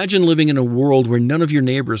 Imagine living in a world where none of your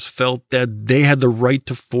neighbors felt that they had the right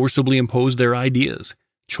to forcibly impose their ideas,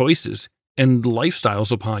 choices, and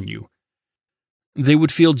lifestyles upon you. They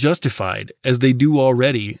would feel justified, as they do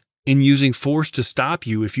already, in using force to stop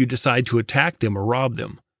you if you decide to attack them or rob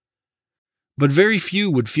them. But very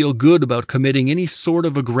few would feel good about committing any sort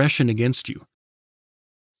of aggression against you.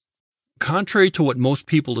 Contrary to what most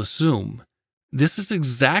people assume, this is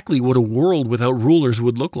exactly what a world without rulers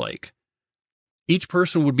would look like. Each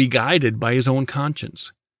person would be guided by his own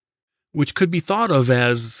conscience, which could be thought of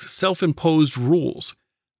as self-imposed rules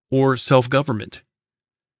or self-government.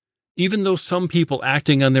 Even though some people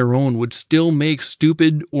acting on their own would still make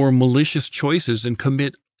stupid or malicious choices and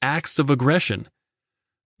commit acts of aggression,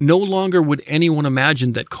 no longer would anyone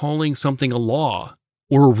imagine that calling something a law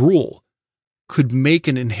or a rule could make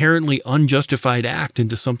an inherently unjustified act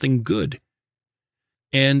into something good.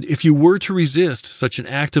 And if you were to resist such an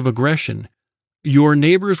act of aggression, your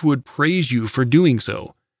neighbors would praise you for doing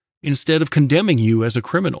so, instead of condemning you as a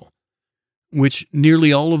criminal, which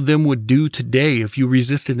nearly all of them would do today if you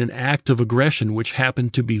resisted an act of aggression which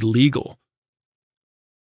happened to be legal.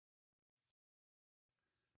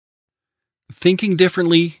 Thinking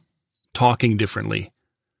differently, talking differently.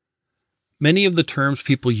 Many of the terms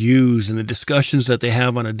people use in the discussions that they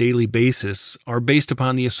have on a daily basis are based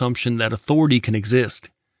upon the assumption that authority can exist.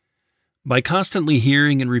 By constantly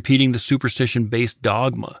hearing and repeating the superstition-based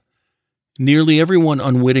dogma, nearly everyone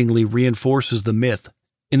unwittingly reinforces the myth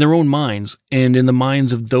in their own minds and in the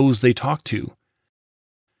minds of those they talk to.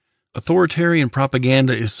 Authoritarian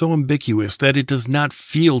propaganda is so ambiguous that it does not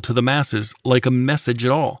feel to the masses like a message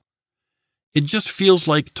at all. It just feels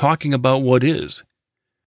like talking about what is.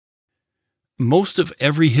 Most of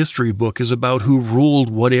every history book is about who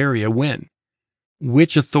ruled what area when,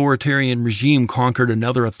 which authoritarian regime conquered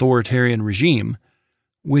another authoritarian regime,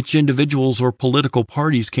 which individuals or political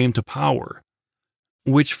parties came to power,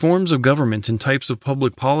 which forms of government and types of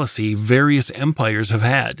public policy various empires have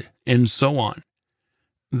had, and so on.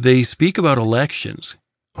 They speak about elections,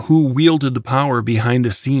 who wielded the power behind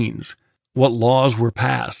the scenes, what laws were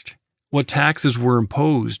passed, what taxes were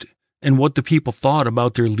imposed, and what the people thought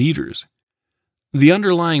about their leaders. The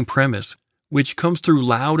underlying premise, which comes through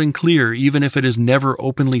loud and clear even if it is never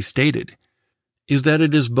openly stated, is that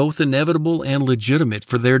it is both inevitable and legitimate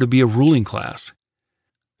for there to be a ruling class,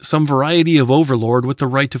 some variety of overlord with the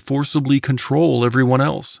right to forcibly control everyone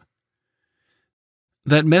else.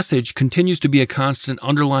 That message continues to be a constant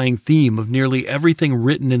underlying theme of nearly everything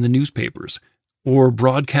written in the newspapers, or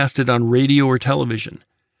broadcasted on radio or television.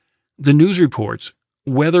 The news reports,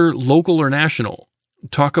 whether local or national,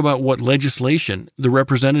 talk about what legislation the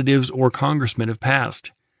representatives or congressmen have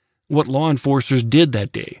passed, what law enforcers did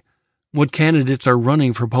that day, what candidates are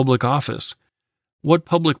running for public office, what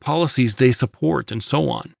public policies they support, and so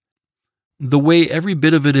on. The way every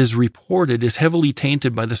bit of it is reported is heavily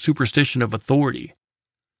tainted by the superstition of authority.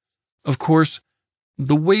 Of course,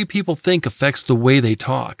 the way people think affects the way they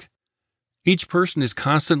talk. Each person is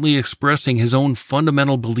constantly expressing his own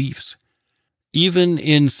fundamental beliefs, even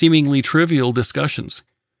in seemingly trivial discussions.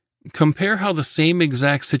 Compare how the same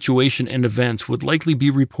exact situation and events would likely be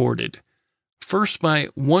reported, first by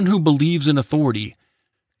one who believes in authority,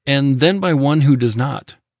 and then by one who does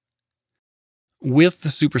not. With the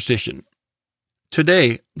superstition.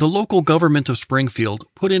 Today, the local government of Springfield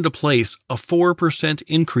put into place a 4%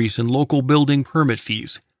 increase in local building permit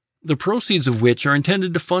fees, the proceeds of which are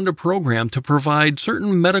intended to fund a program to provide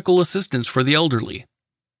certain medical assistance for the elderly.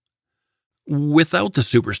 without the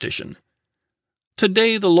superstition.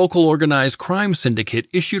 Today, the local organized crime syndicate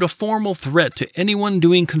issued a formal threat to anyone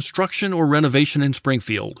doing construction or renovation in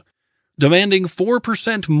Springfield, demanding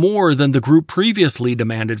 4% more than the group previously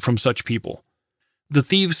demanded from such people. The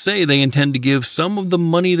thieves say they intend to give some of the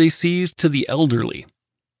money they seized to the elderly.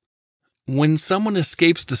 When someone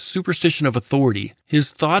escapes the superstition of authority,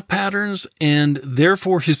 his thought patterns and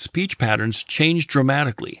therefore his speech patterns change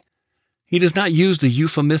dramatically. He does not use the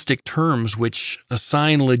euphemistic terms which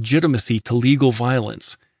assign legitimacy to legal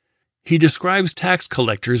violence. He describes tax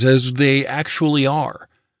collectors as they actually are,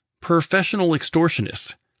 professional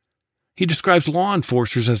extortionists. He describes law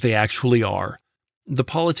enforcers as they actually are, the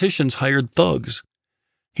politicians' hired thugs.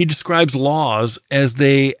 He describes laws as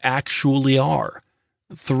they actually are,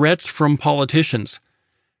 threats from politicians.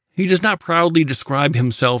 He does not proudly describe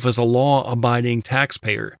himself as a law-abiding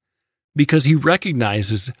taxpayer, because he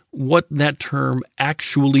recognizes what that term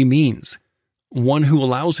actually means, one who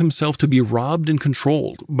allows himself to be robbed and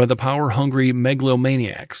controlled by the power-hungry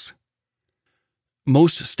megalomaniacs.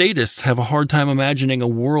 Most statists have a hard time imagining a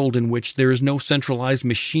world in which there is no centralized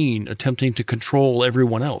machine attempting to control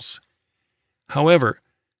everyone else. However,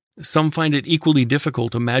 some find it equally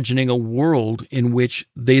difficult imagining a world in which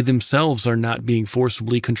they themselves are not being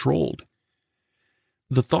forcibly controlled.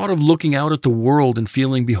 The thought of looking out at the world and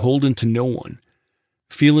feeling beholden to no one,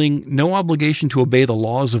 feeling no obligation to obey the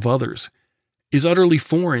laws of others, is utterly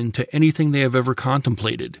foreign to anything they have ever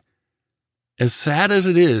contemplated. As sad as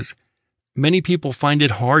it is, many people find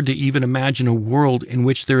it hard to even imagine a world in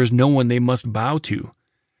which there is no one they must bow to,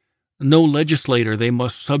 no legislator they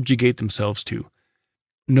must subjugate themselves to,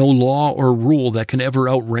 no law or rule that can ever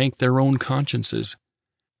outrank their own consciences.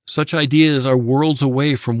 Such ideas are worlds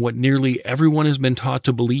away from what nearly everyone has been taught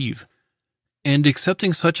to believe, and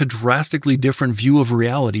accepting such a drastically different view of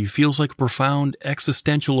reality feels like a profound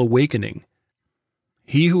existential awakening.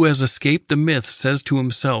 He who has escaped the myth says to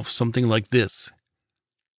himself something like this: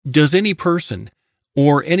 does any person,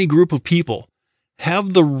 or any group of people,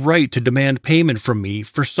 have the right to demand payment from me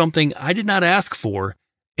for something I did not ask for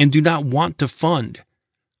and do not want to fund?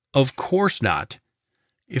 Of course not.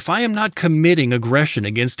 If I am not committing aggression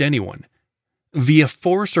against anyone, via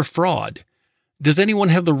force or fraud, does anyone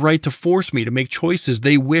have the right to force me to make choices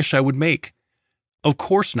they wish I would make? Of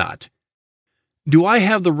course not. Do I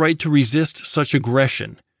have the right to resist such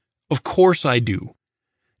aggression? Of course I do.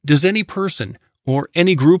 Does any person, or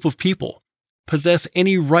any group of people, possess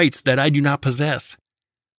any rights that I do not possess?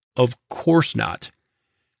 Of course not.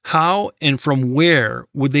 How and from where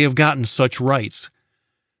would they have gotten such rights?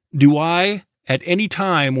 Do I, at any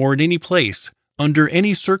time or in any place, under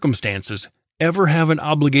any circumstances, ever have an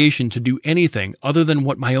obligation to do anything other than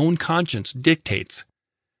what my own conscience dictates?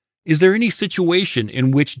 Is there any situation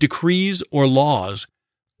in which decrees or laws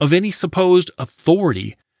of any supposed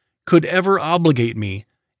authority could ever obligate me,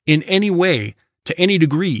 in any way, to any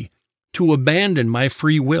degree, to abandon my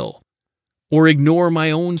free will, or ignore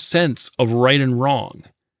my own sense of right and wrong?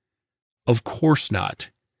 Of course not.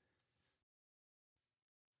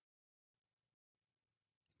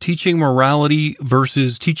 Teaching morality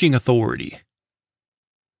versus teaching authority.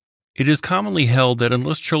 It is commonly held that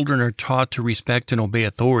unless children are taught to respect and obey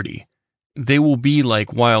authority, they will be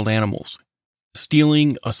like wild animals,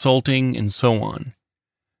 stealing, assaulting, and so on.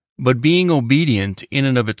 But being obedient in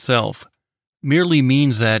and of itself merely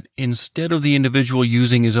means that instead of the individual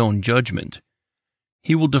using his own judgment,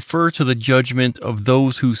 he will defer to the judgment of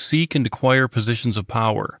those who seek and acquire positions of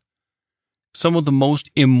power. Some of the most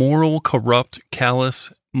immoral, corrupt,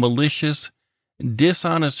 callous, malicious,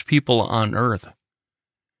 dishonest people on earth.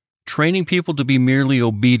 Training people to be merely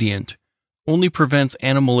obedient only prevents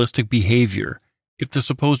animalistic behavior if the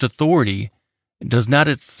supposed authority does not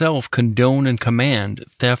itself condone and command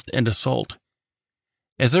theft and assault,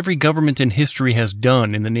 as every government in history has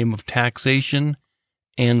done in the name of taxation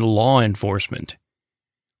and law enforcement.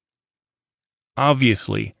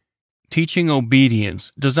 Obviously, teaching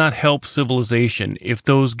obedience does not help civilization if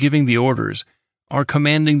those giving the orders are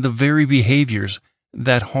commanding the very behaviors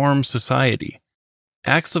that harm society,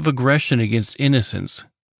 acts of aggression against innocence.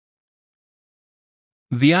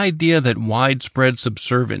 The idea that widespread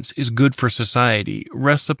subservience is good for society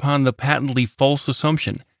rests upon the patently false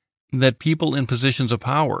assumption that people in positions of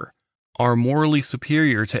power are morally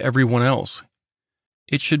superior to everyone else.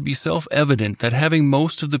 It should be self-evident that having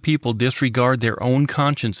most of the people disregard their own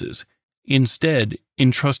consciences, instead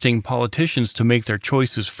entrusting politicians to make their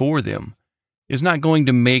choices for them, is not going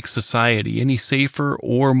to make society any safer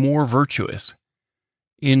or more virtuous.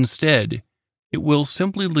 Instead, it will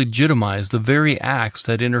simply legitimize the very acts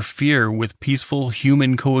that interfere with peaceful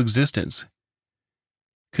human coexistence.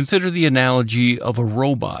 Consider the analogy of a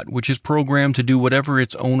robot which is programmed to do whatever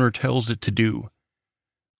its owner tells it to do,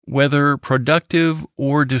 whether productive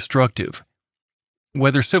or destructive,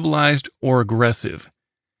 whether civilized or aggressive.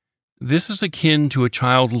 This is akin to a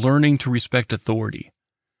child learning to respect authority.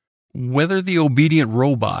 Whether the obedient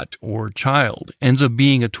robot or child ends up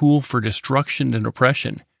being a tool for destruction and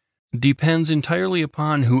oppression depends entirely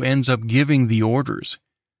upon who ends up giving the orders.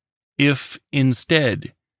 If,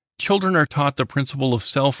 instead, children are taught the principle of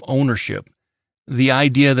self-ownership, the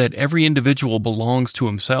idea that every individual belongs to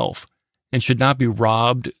himself and should not be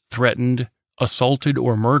robbed, threatened, assaulted,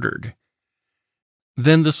 or murdered,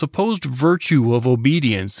 then the supposed virtue of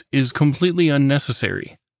obedience is completely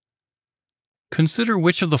unnecessary. Consider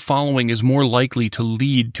which of the following is more likely to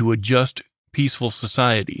lead to a just, peaceful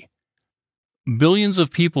society. Billions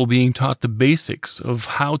of people being taught the basics of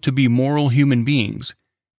how to be moral human beings,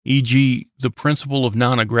 e.g., the principle of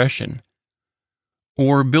non-aggression,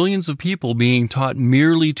 or billions of people being taught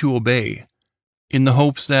merely to obey, in the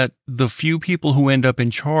hopes that the few people who end up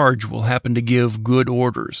in charge will happen to give good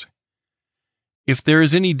orders. If there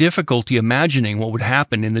is any difficulty imagining what would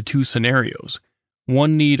happen in the two scenarios,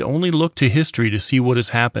 one need only look to history to see what has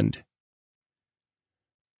happened.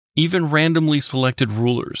 Even randomly selected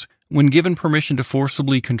rulers, when given permission to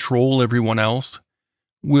forcibly control everyone else,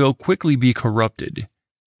 will quickly be corrupted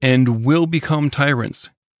and will become tyrants.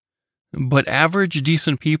 But average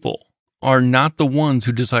decent people are not the ones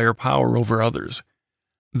who desire power over others.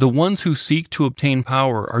 The ones who seek to obtain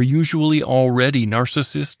power are usually already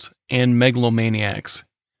narcissists and megalomaniacs,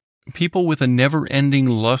 people with a never-ending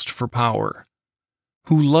lust for power,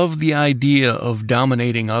 who love the idea of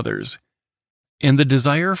dominating others. And the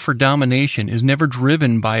desire for domination is never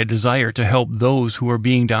driven by a desire to help those who are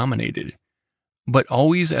being dominated, but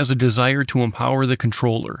always as a desire to empower the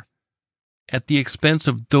controller, at the expense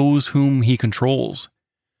of those whom he controls.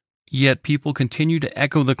 Yet people continue to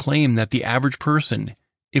echo the claim that the average person,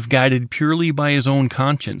 if guided purely by his own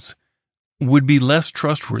conscience, would be less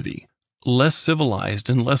trustworthy, less civilized,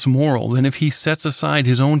 and less moral than if he sets aside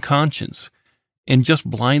his own conscience and just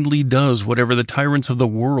blindly does whatever the tyrants of the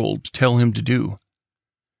world tell him to do.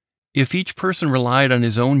 If each person relied on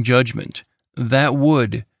his own judgment, that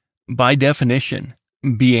would, by definition,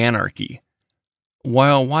 be anarchy,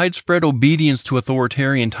 while widespread obedience to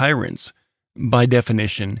authoritarian tyrants, by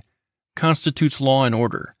definition, constitutes law and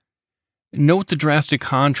order. Note the drastic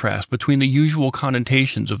contrast between the usual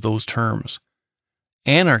connotations of those terms.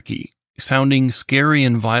 Anarchy, sounding scary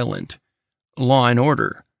and violent, law and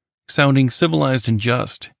order, sounding civilized and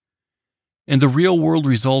just, and the real-world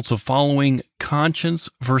results of following conscience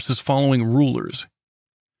versus following rulers.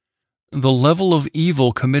 The level of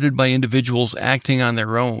evil committed by individuals acting on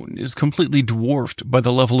their own is completely dwarfed by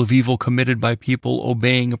the level of evil committed by people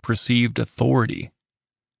obeying a perceived authority.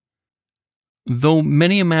 Though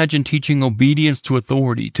many imagine teaching obedience to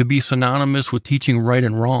authority to be synonymous with teaching right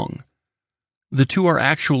and wrong, the two are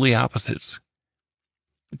actually opposites.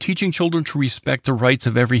 Teaching children to respect the rights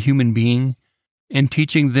of every human being and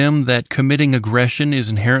teaching them that committing aggression is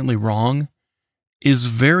inherently wrong is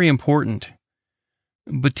very important.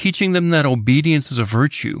 But teaching them that obedience is a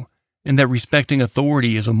virtue and that respecting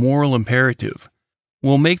authority is a moral imperative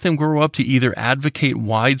will make them grow up to either advocate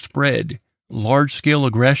widespread, large-scale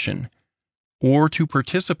aggression or to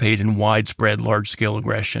participate in widespread, large-scale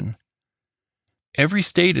aggression. Every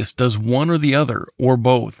statist does one or the other, or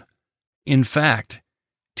both. In fact,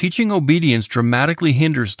 teaching obedience dramatically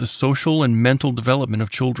hinders the social and mental development of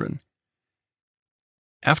children.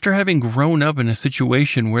 After having grown up in a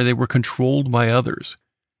situation where they were controlled by others,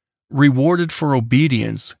 rewarded for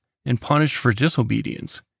obedience and punished for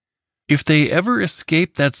disobedience, if they ever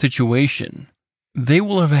escape that situation, they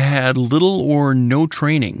will have had little or no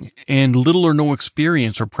training and little or no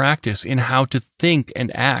experience or practice in how to think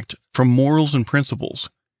and act from morals and principles.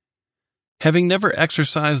 Having never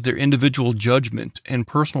exercised their individual judgment and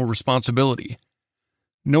personal responsibility,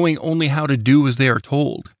 knowing only how to do as they are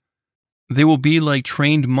told, they will be like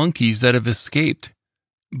trained monkeys that have escaped,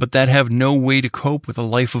 but that have no way to cope with a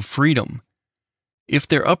life of freedom. If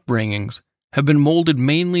their upbringings have been molded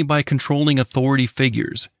mainly by controlling authority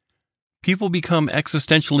figures, people become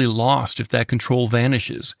existentially lost if that control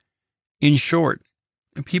vanishes. In short,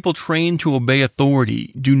 people trained to obey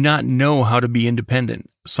authority do not know how to be independent,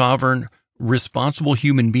 sovereign, responsible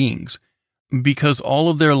human beings, because all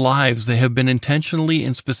of their lives they have been intentionally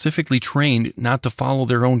and specifically trained not to follow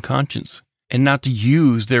their own conscience and not to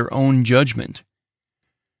use their own judgment.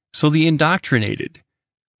 So the indoctrinated,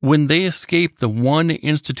 when they escape the one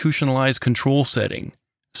institutionalized control setting,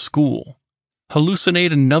 school,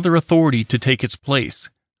 hallucinate another authority to take its place,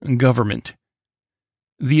 government.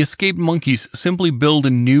 The escaped monkeys simply build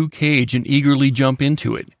a new cage and eagerly jump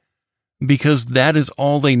into it, because that is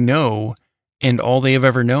all they know and all they have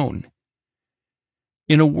ever known.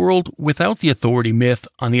 In a world without the authority myth,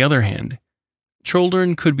 on the other hand,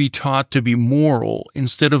 children could be taught to be moral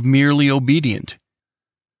instead of merely obedient.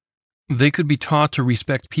 They could be taught to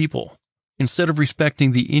respect people instead of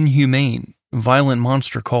respecting the inhumane, violent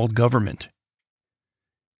monster called government.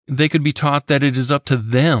 They could be taught that it is up to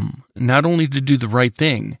them not only to do the right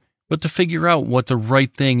thing, but to figure out what the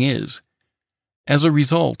right thing is. As a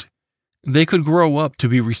result, they could grow up to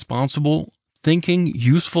be responsible, thinking,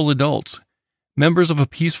 useful adults, members of a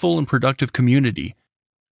peaceful and productive community,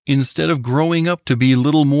 instead of growing up to be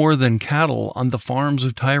little more than cattle on the farms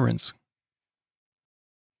of tyrants.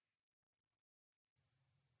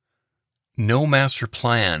 No master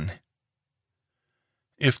plan.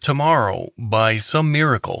 If tomorrow, by some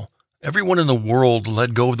miracle, everyone in the world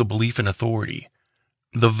let go of the belief in authority,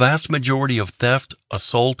 the vast majority of theft,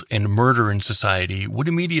 assault, and murder in society would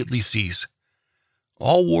immediately cease.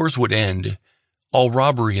 All wars would end. All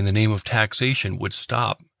robbery in the name of taxation would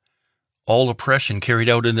stop. All oppression carried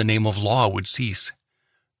out in the name of law would cease.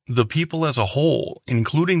 The people as a whole,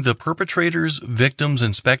 including the perpetrators, victims,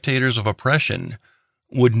 and spectators of oppression,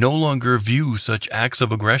 would no longer view such acts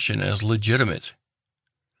of aggression as legitimate.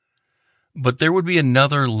 But there would be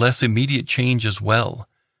another, less immediate change as well.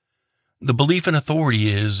 The belief in authority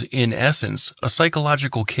is, in essence, a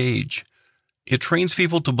psychological cage. It trains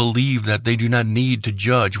people to believe that they do not need to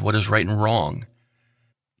judge what is right and wrong,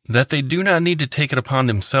 that they do not need to take it upon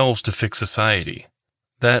themselves to fix society,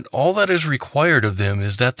 that all that is required of them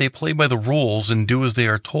is that they play by the rules and do as they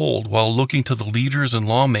are told while looking to the leaders and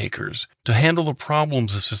lawmakers to handle the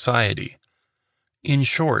problems of society. In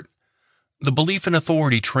short, the belief in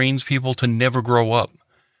authority trains people to never grow up,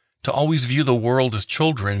 to always view the world as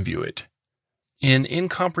children view it. An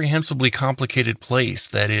incomprehensibly complicated place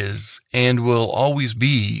that is, and will always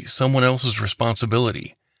be, someone else's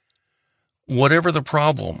responsibility. Whatever the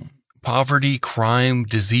problem, poverty, crime,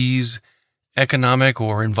 disease, economic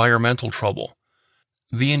or environmental trouble,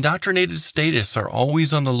 the indoctrinated statists are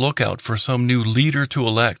always on the lookout for some new leader to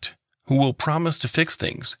elect who will promise to fix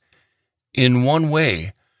things. In one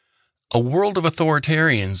way, a world of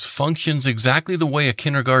authoritarians functions exactly the way a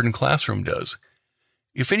kindergarten classroom does.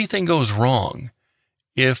 If anything goes wrong,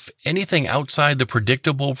 if anything outside the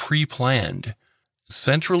predictable, pre-planned,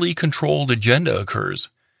 centrally controlled agenda occurs,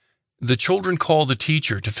 the children call the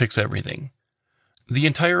teacher to fix everything. The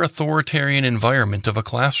entire authoritarian environment of a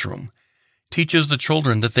classroom teaches the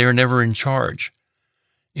children that they are never in charge.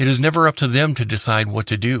 It is never up to them to decide what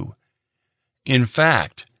to do. In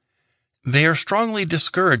fact, they are strongly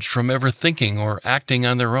discouraged from ever thinking or acting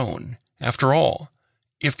on their own. After all,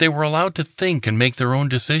 if they were allowed to think and make their own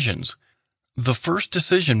decisions, the first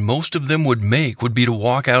decision most of them would make would be to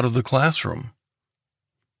walk out of the classroom.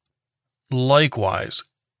 Likewise,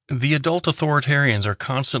 the adult authoritarians are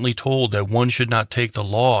constantly told that one should not take the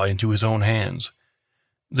law into his own hands.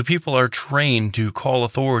 The people are trained to call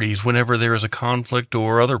authorities whenever there is a conflict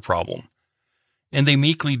or other problem, and they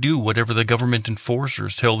meekly do whatever the government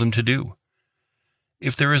enforcers tell them to do.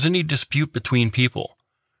 If there is any dispute between people,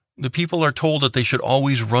 the people are told that they should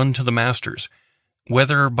always run to the masters,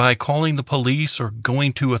 whether by calling the police or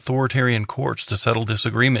going to authoritarian courts to settle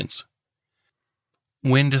disagreements.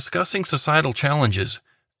 When discussing societal challenges,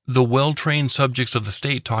 the well-trained subjects of the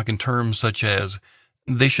state talk in terms such as,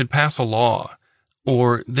 they should pass a law,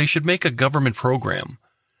 or they should make a government program.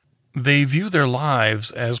 They view their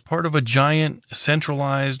lives as part of a giant,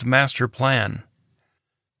 centralized master plan.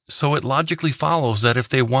 So it logically follows that if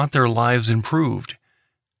they want their lives improved,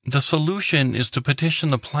 the solution is to petition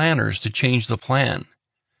the planners to change the plan.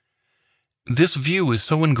 This view is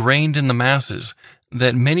so ingrained in the masses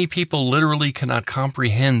that many people literally cannot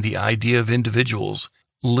comprehend the idea of individuals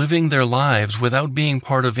living their lives without being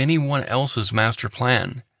part of anyone else's master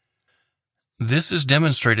plan. This is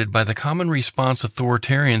demonstrated by the common response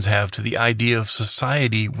authoritarians have to the idea of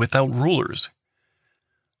society without rulers.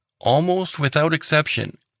 Almost without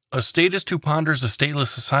exception, a statist who ponders a stateless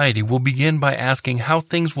society will begin by asking how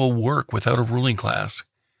things will work without a ruling class.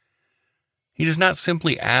 He does not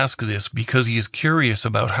simply ask this because he is curious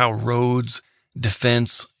about how roads,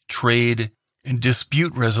 defense, trade, and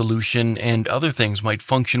dispute resolution and other things might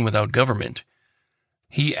function without government.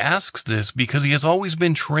 He asks this because he has always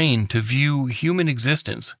been trained to view human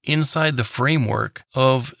existence inside the framework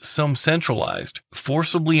of some centralized,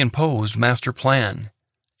 forcibly imposed master plan,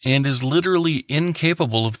 and is literally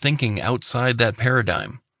incapable of thinking outside that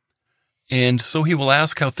paradigm. And so he will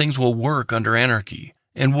ask how things will work under anarchy,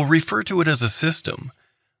 and will refer to it as a system,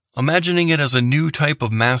 imagining it as a new type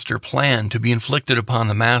of master plan to be inflicted upon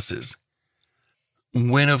the masses.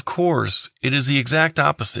 When, of course, it is the exact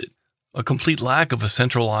opposite, a complete lack of a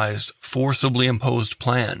centralized, forcibly imposed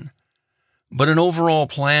plan. But an overall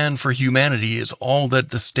plan for humanity is all that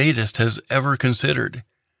the statist has ever considered.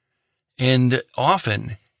 And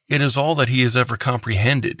often, it is all that he has ever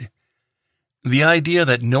comprehended. The idea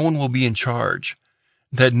that no one will be in charge,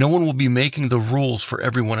 that no one will be making the rules for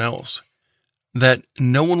everyone else, that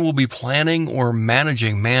no one will be planning or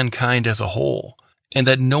managing mankind as a whole, and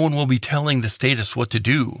that no one will be telling the statists what to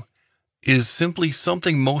do, is simply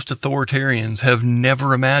something most authoritarians have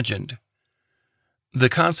never imagined. The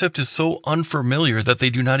concept is so unfamiliar that they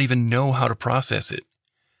do not even know how to process it.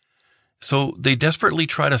 So they desperately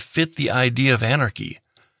try to fit the idea of anarchy,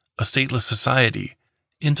 a stateless society,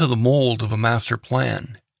 into the mold of a master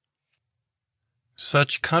plan.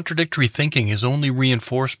 Such contradictory thinking is only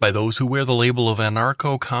reinforced by those who wear the label of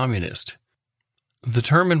anarcho-communist. The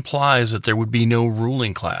term implies that there would be no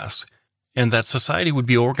ruling class, and that society would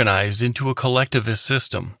be organized into a collectivist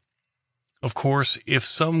system. Of course, if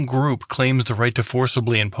some group claims the right to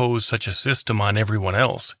forcibly impose such a system on everyone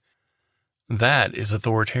else, that is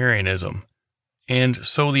authoritarianism, and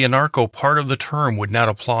so the anarcho part of the term would not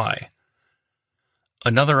apply.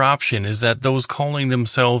 Another option is that those calling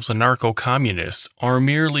themselves anarcho-communists are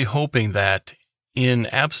merely hoping that, in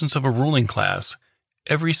absence of a ruling class,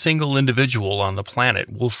 every single individual on the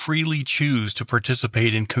planet will freely choose to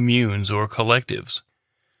participate in communes or collectives,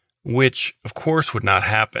 which, of course, would not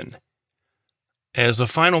happen. As a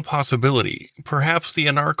final possibility, perhaps the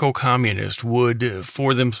anarcho-communist would,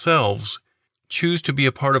 for themselves, choose to be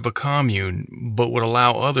a part of a commune, but would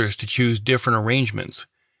allow others to choose different arrangements.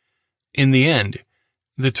 In the end,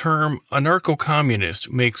 the term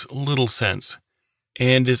anarcho-communist makes little sense,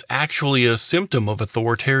 and is actually a symptom of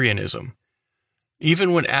authoritarianism.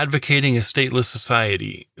 Even when advocating a stateless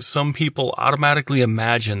society, some people automatically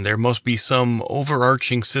imagine there must be some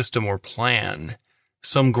overarching system or plan,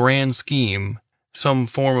 some grand scheme, some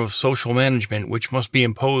form of social management which must be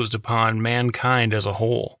imposed upon mankind as a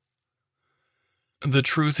whole. The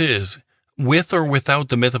truth is, with or without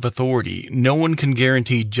the myth of authority, no one can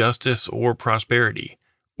guarantee justice or prosperity,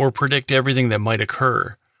 or predict everything that might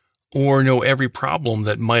occur, or know every problem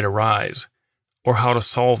that might arise, or how to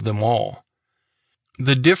solve them all.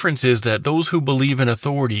 The difference is that those who believe in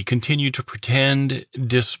authority continue to pretend,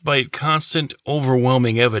 despite constant,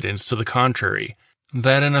 overwhelming evidence to the contrary,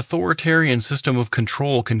 that an authoritarian system of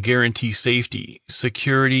control can guarantee safety,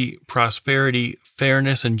 security, prosperity,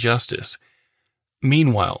 fairness, and justice.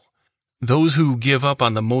 Meanwhile, those who give up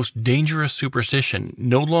on the most dangerous superstition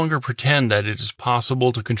no longer pretend that it is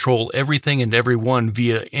possible to control everything and everyone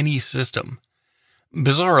via any system.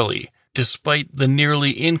 Bizarrely, despite the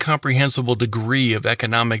nearly incomprehensible degree of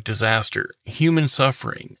economic disaster, human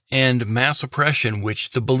suffering, and mass oppression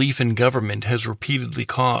which the belief in government has repeatedly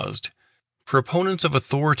caused, proponents of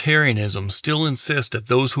authoritarianism still insist that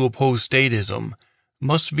those who oppose statism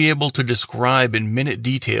must be able to describe in minute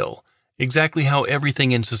detail exactly how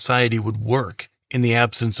everything in society would work in the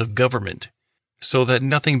absence of government, so that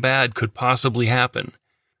nothing bad could possibly happen.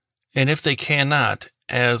 And if they cannot,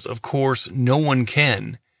 as of course no one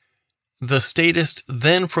can, the statist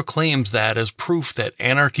then proclaims that as proof that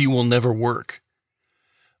anarchy will never work.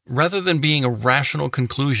 Rather than being a rational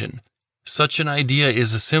conclusion, such an idea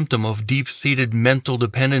is a symptom of deep-seated mental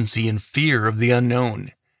dependency and fear of the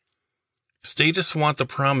unknown. Statists want the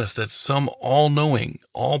promise that some all-knowing,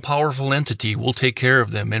 all-powerful entity will take care of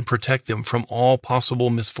them and protect them from all possible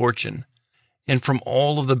misfortune, and from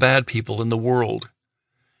all of the bad people in the world.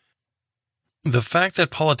 The fact that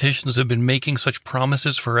politicians have been making such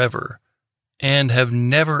promises forever, and have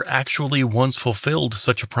never actually once fulfilled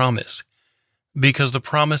such a promise, because the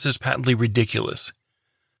promise is patently ridiculous,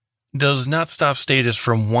 does not stop statists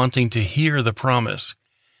from wanting to hear the promise.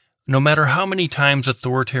 No matter how many times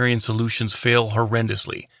authoritarian solutions fail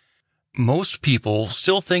horrendously, most people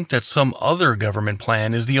still think that some other government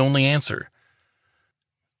plan is the only answer.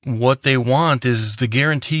 What they want is the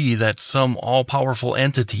guarantee that some all-powerful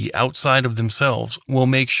entity outside of themselves will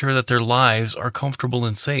make sure that their lives are comfortable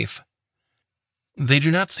and safe. They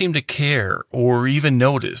do not seem to care or even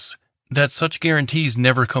notice that such guarantees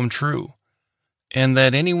never come true, and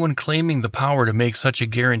that anyone claiming the power to make such a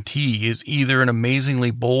guarantee is either an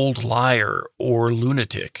amazingly bold liar or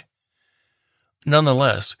lunatic.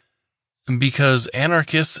 Nonetheless, because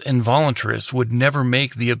anarchists and voluntarists would never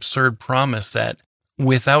make the absurd promise that,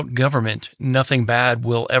 without government, nothing bad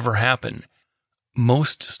will ever happen,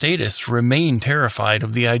 most statists remain terrified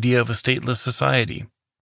of the idea of a stateless society.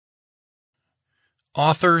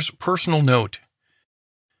 Author's personal note.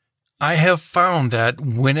 I have found that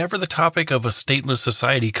whenever the topic of a stateless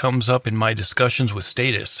society comes up in my discussions with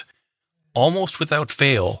statists, almost without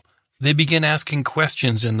fail, they begin asking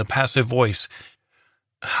questions in the passive voice.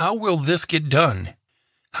 How will this get done?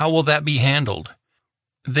 How will that be handled?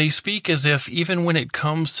 They speak as if, even when it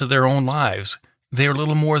comes to their own lives, they are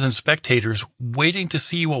little more than spectators waiting to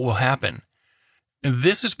see what will happen.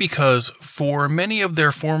 This is because, for many of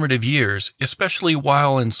their formative years, especially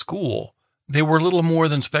while in school, they were little more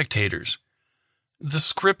than spectators. The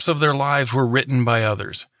scripts of their lives were written by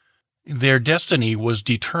others. Their destiny was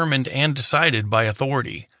determined and decided by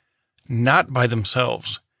authority, not by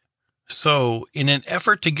themselves. So, in an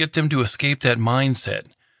effort to get them to escape that mindset,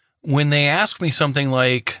 when they ask me something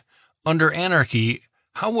like, under anarchy,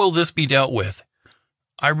 how will this be dealt with?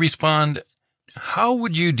 I respond, how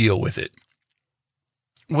would you deal with it?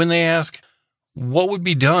 When they ask, what would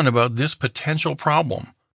be done about this potential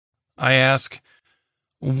problem? I ask,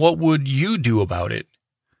 what would you do about it?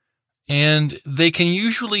 And they can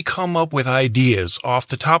usually come up with ideas off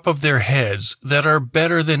the top of their heads that are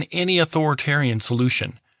better than any authoritarian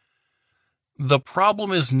solution. The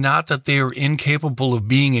problem is not that they are incapable of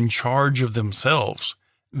being in charge of themselves,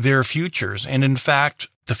 their futures, and in fact,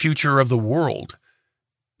 the future of the world.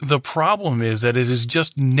 The problem is that it has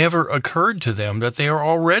just never occurred to them that they are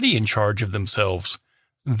already in charge of themselves,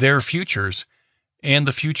 their futures, and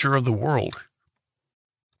the future of the world.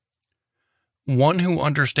 One who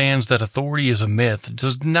understands that authority is a myth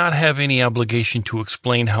does not have any obligation to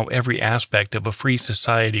explain how every aspect of a free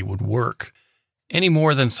society would work, any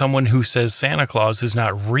more than someone who says Santa Claus is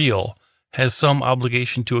not real has some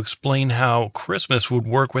obligation to explain how Christmas would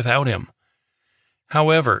work without him.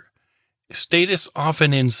 However, statists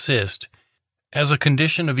often insist, as a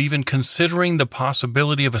condition of even considering the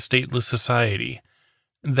possibility of a stateless society,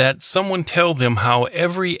 that someone tell them how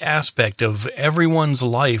every aspect of everyone's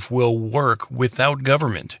life will work without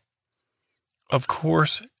government. Of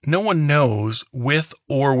course, no one knows, with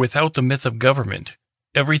or without the myth of government,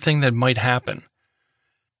 everything that might happen.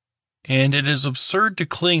 And it is absurd to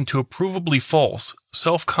cling to a provably false,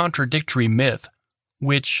 self-contradictory myth,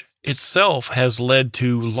 which itself has led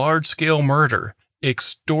to large-scale murder,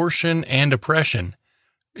 extortion, and oppression,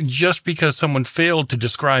 just because someone failed to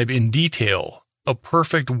describe in detail a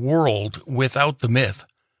perfect world without the myth.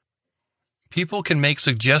 People can make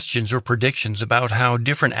suggestions or predictions about how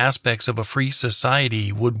different aspects of a free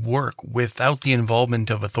society would work without the involvement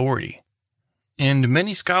of authority. And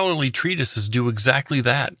many scholarly treatises do exactly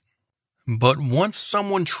that. But once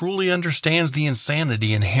someone truly understands the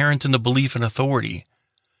insanity inherent in the belief in authority,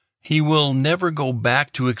 he will never go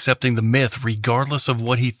back to accepting the myth regardless of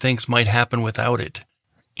what he thinks might happen without it,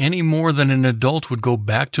 any more than an adult would go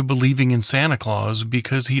back to believing in Santa Claus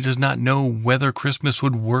because he does not know whether Christmas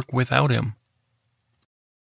would work without him.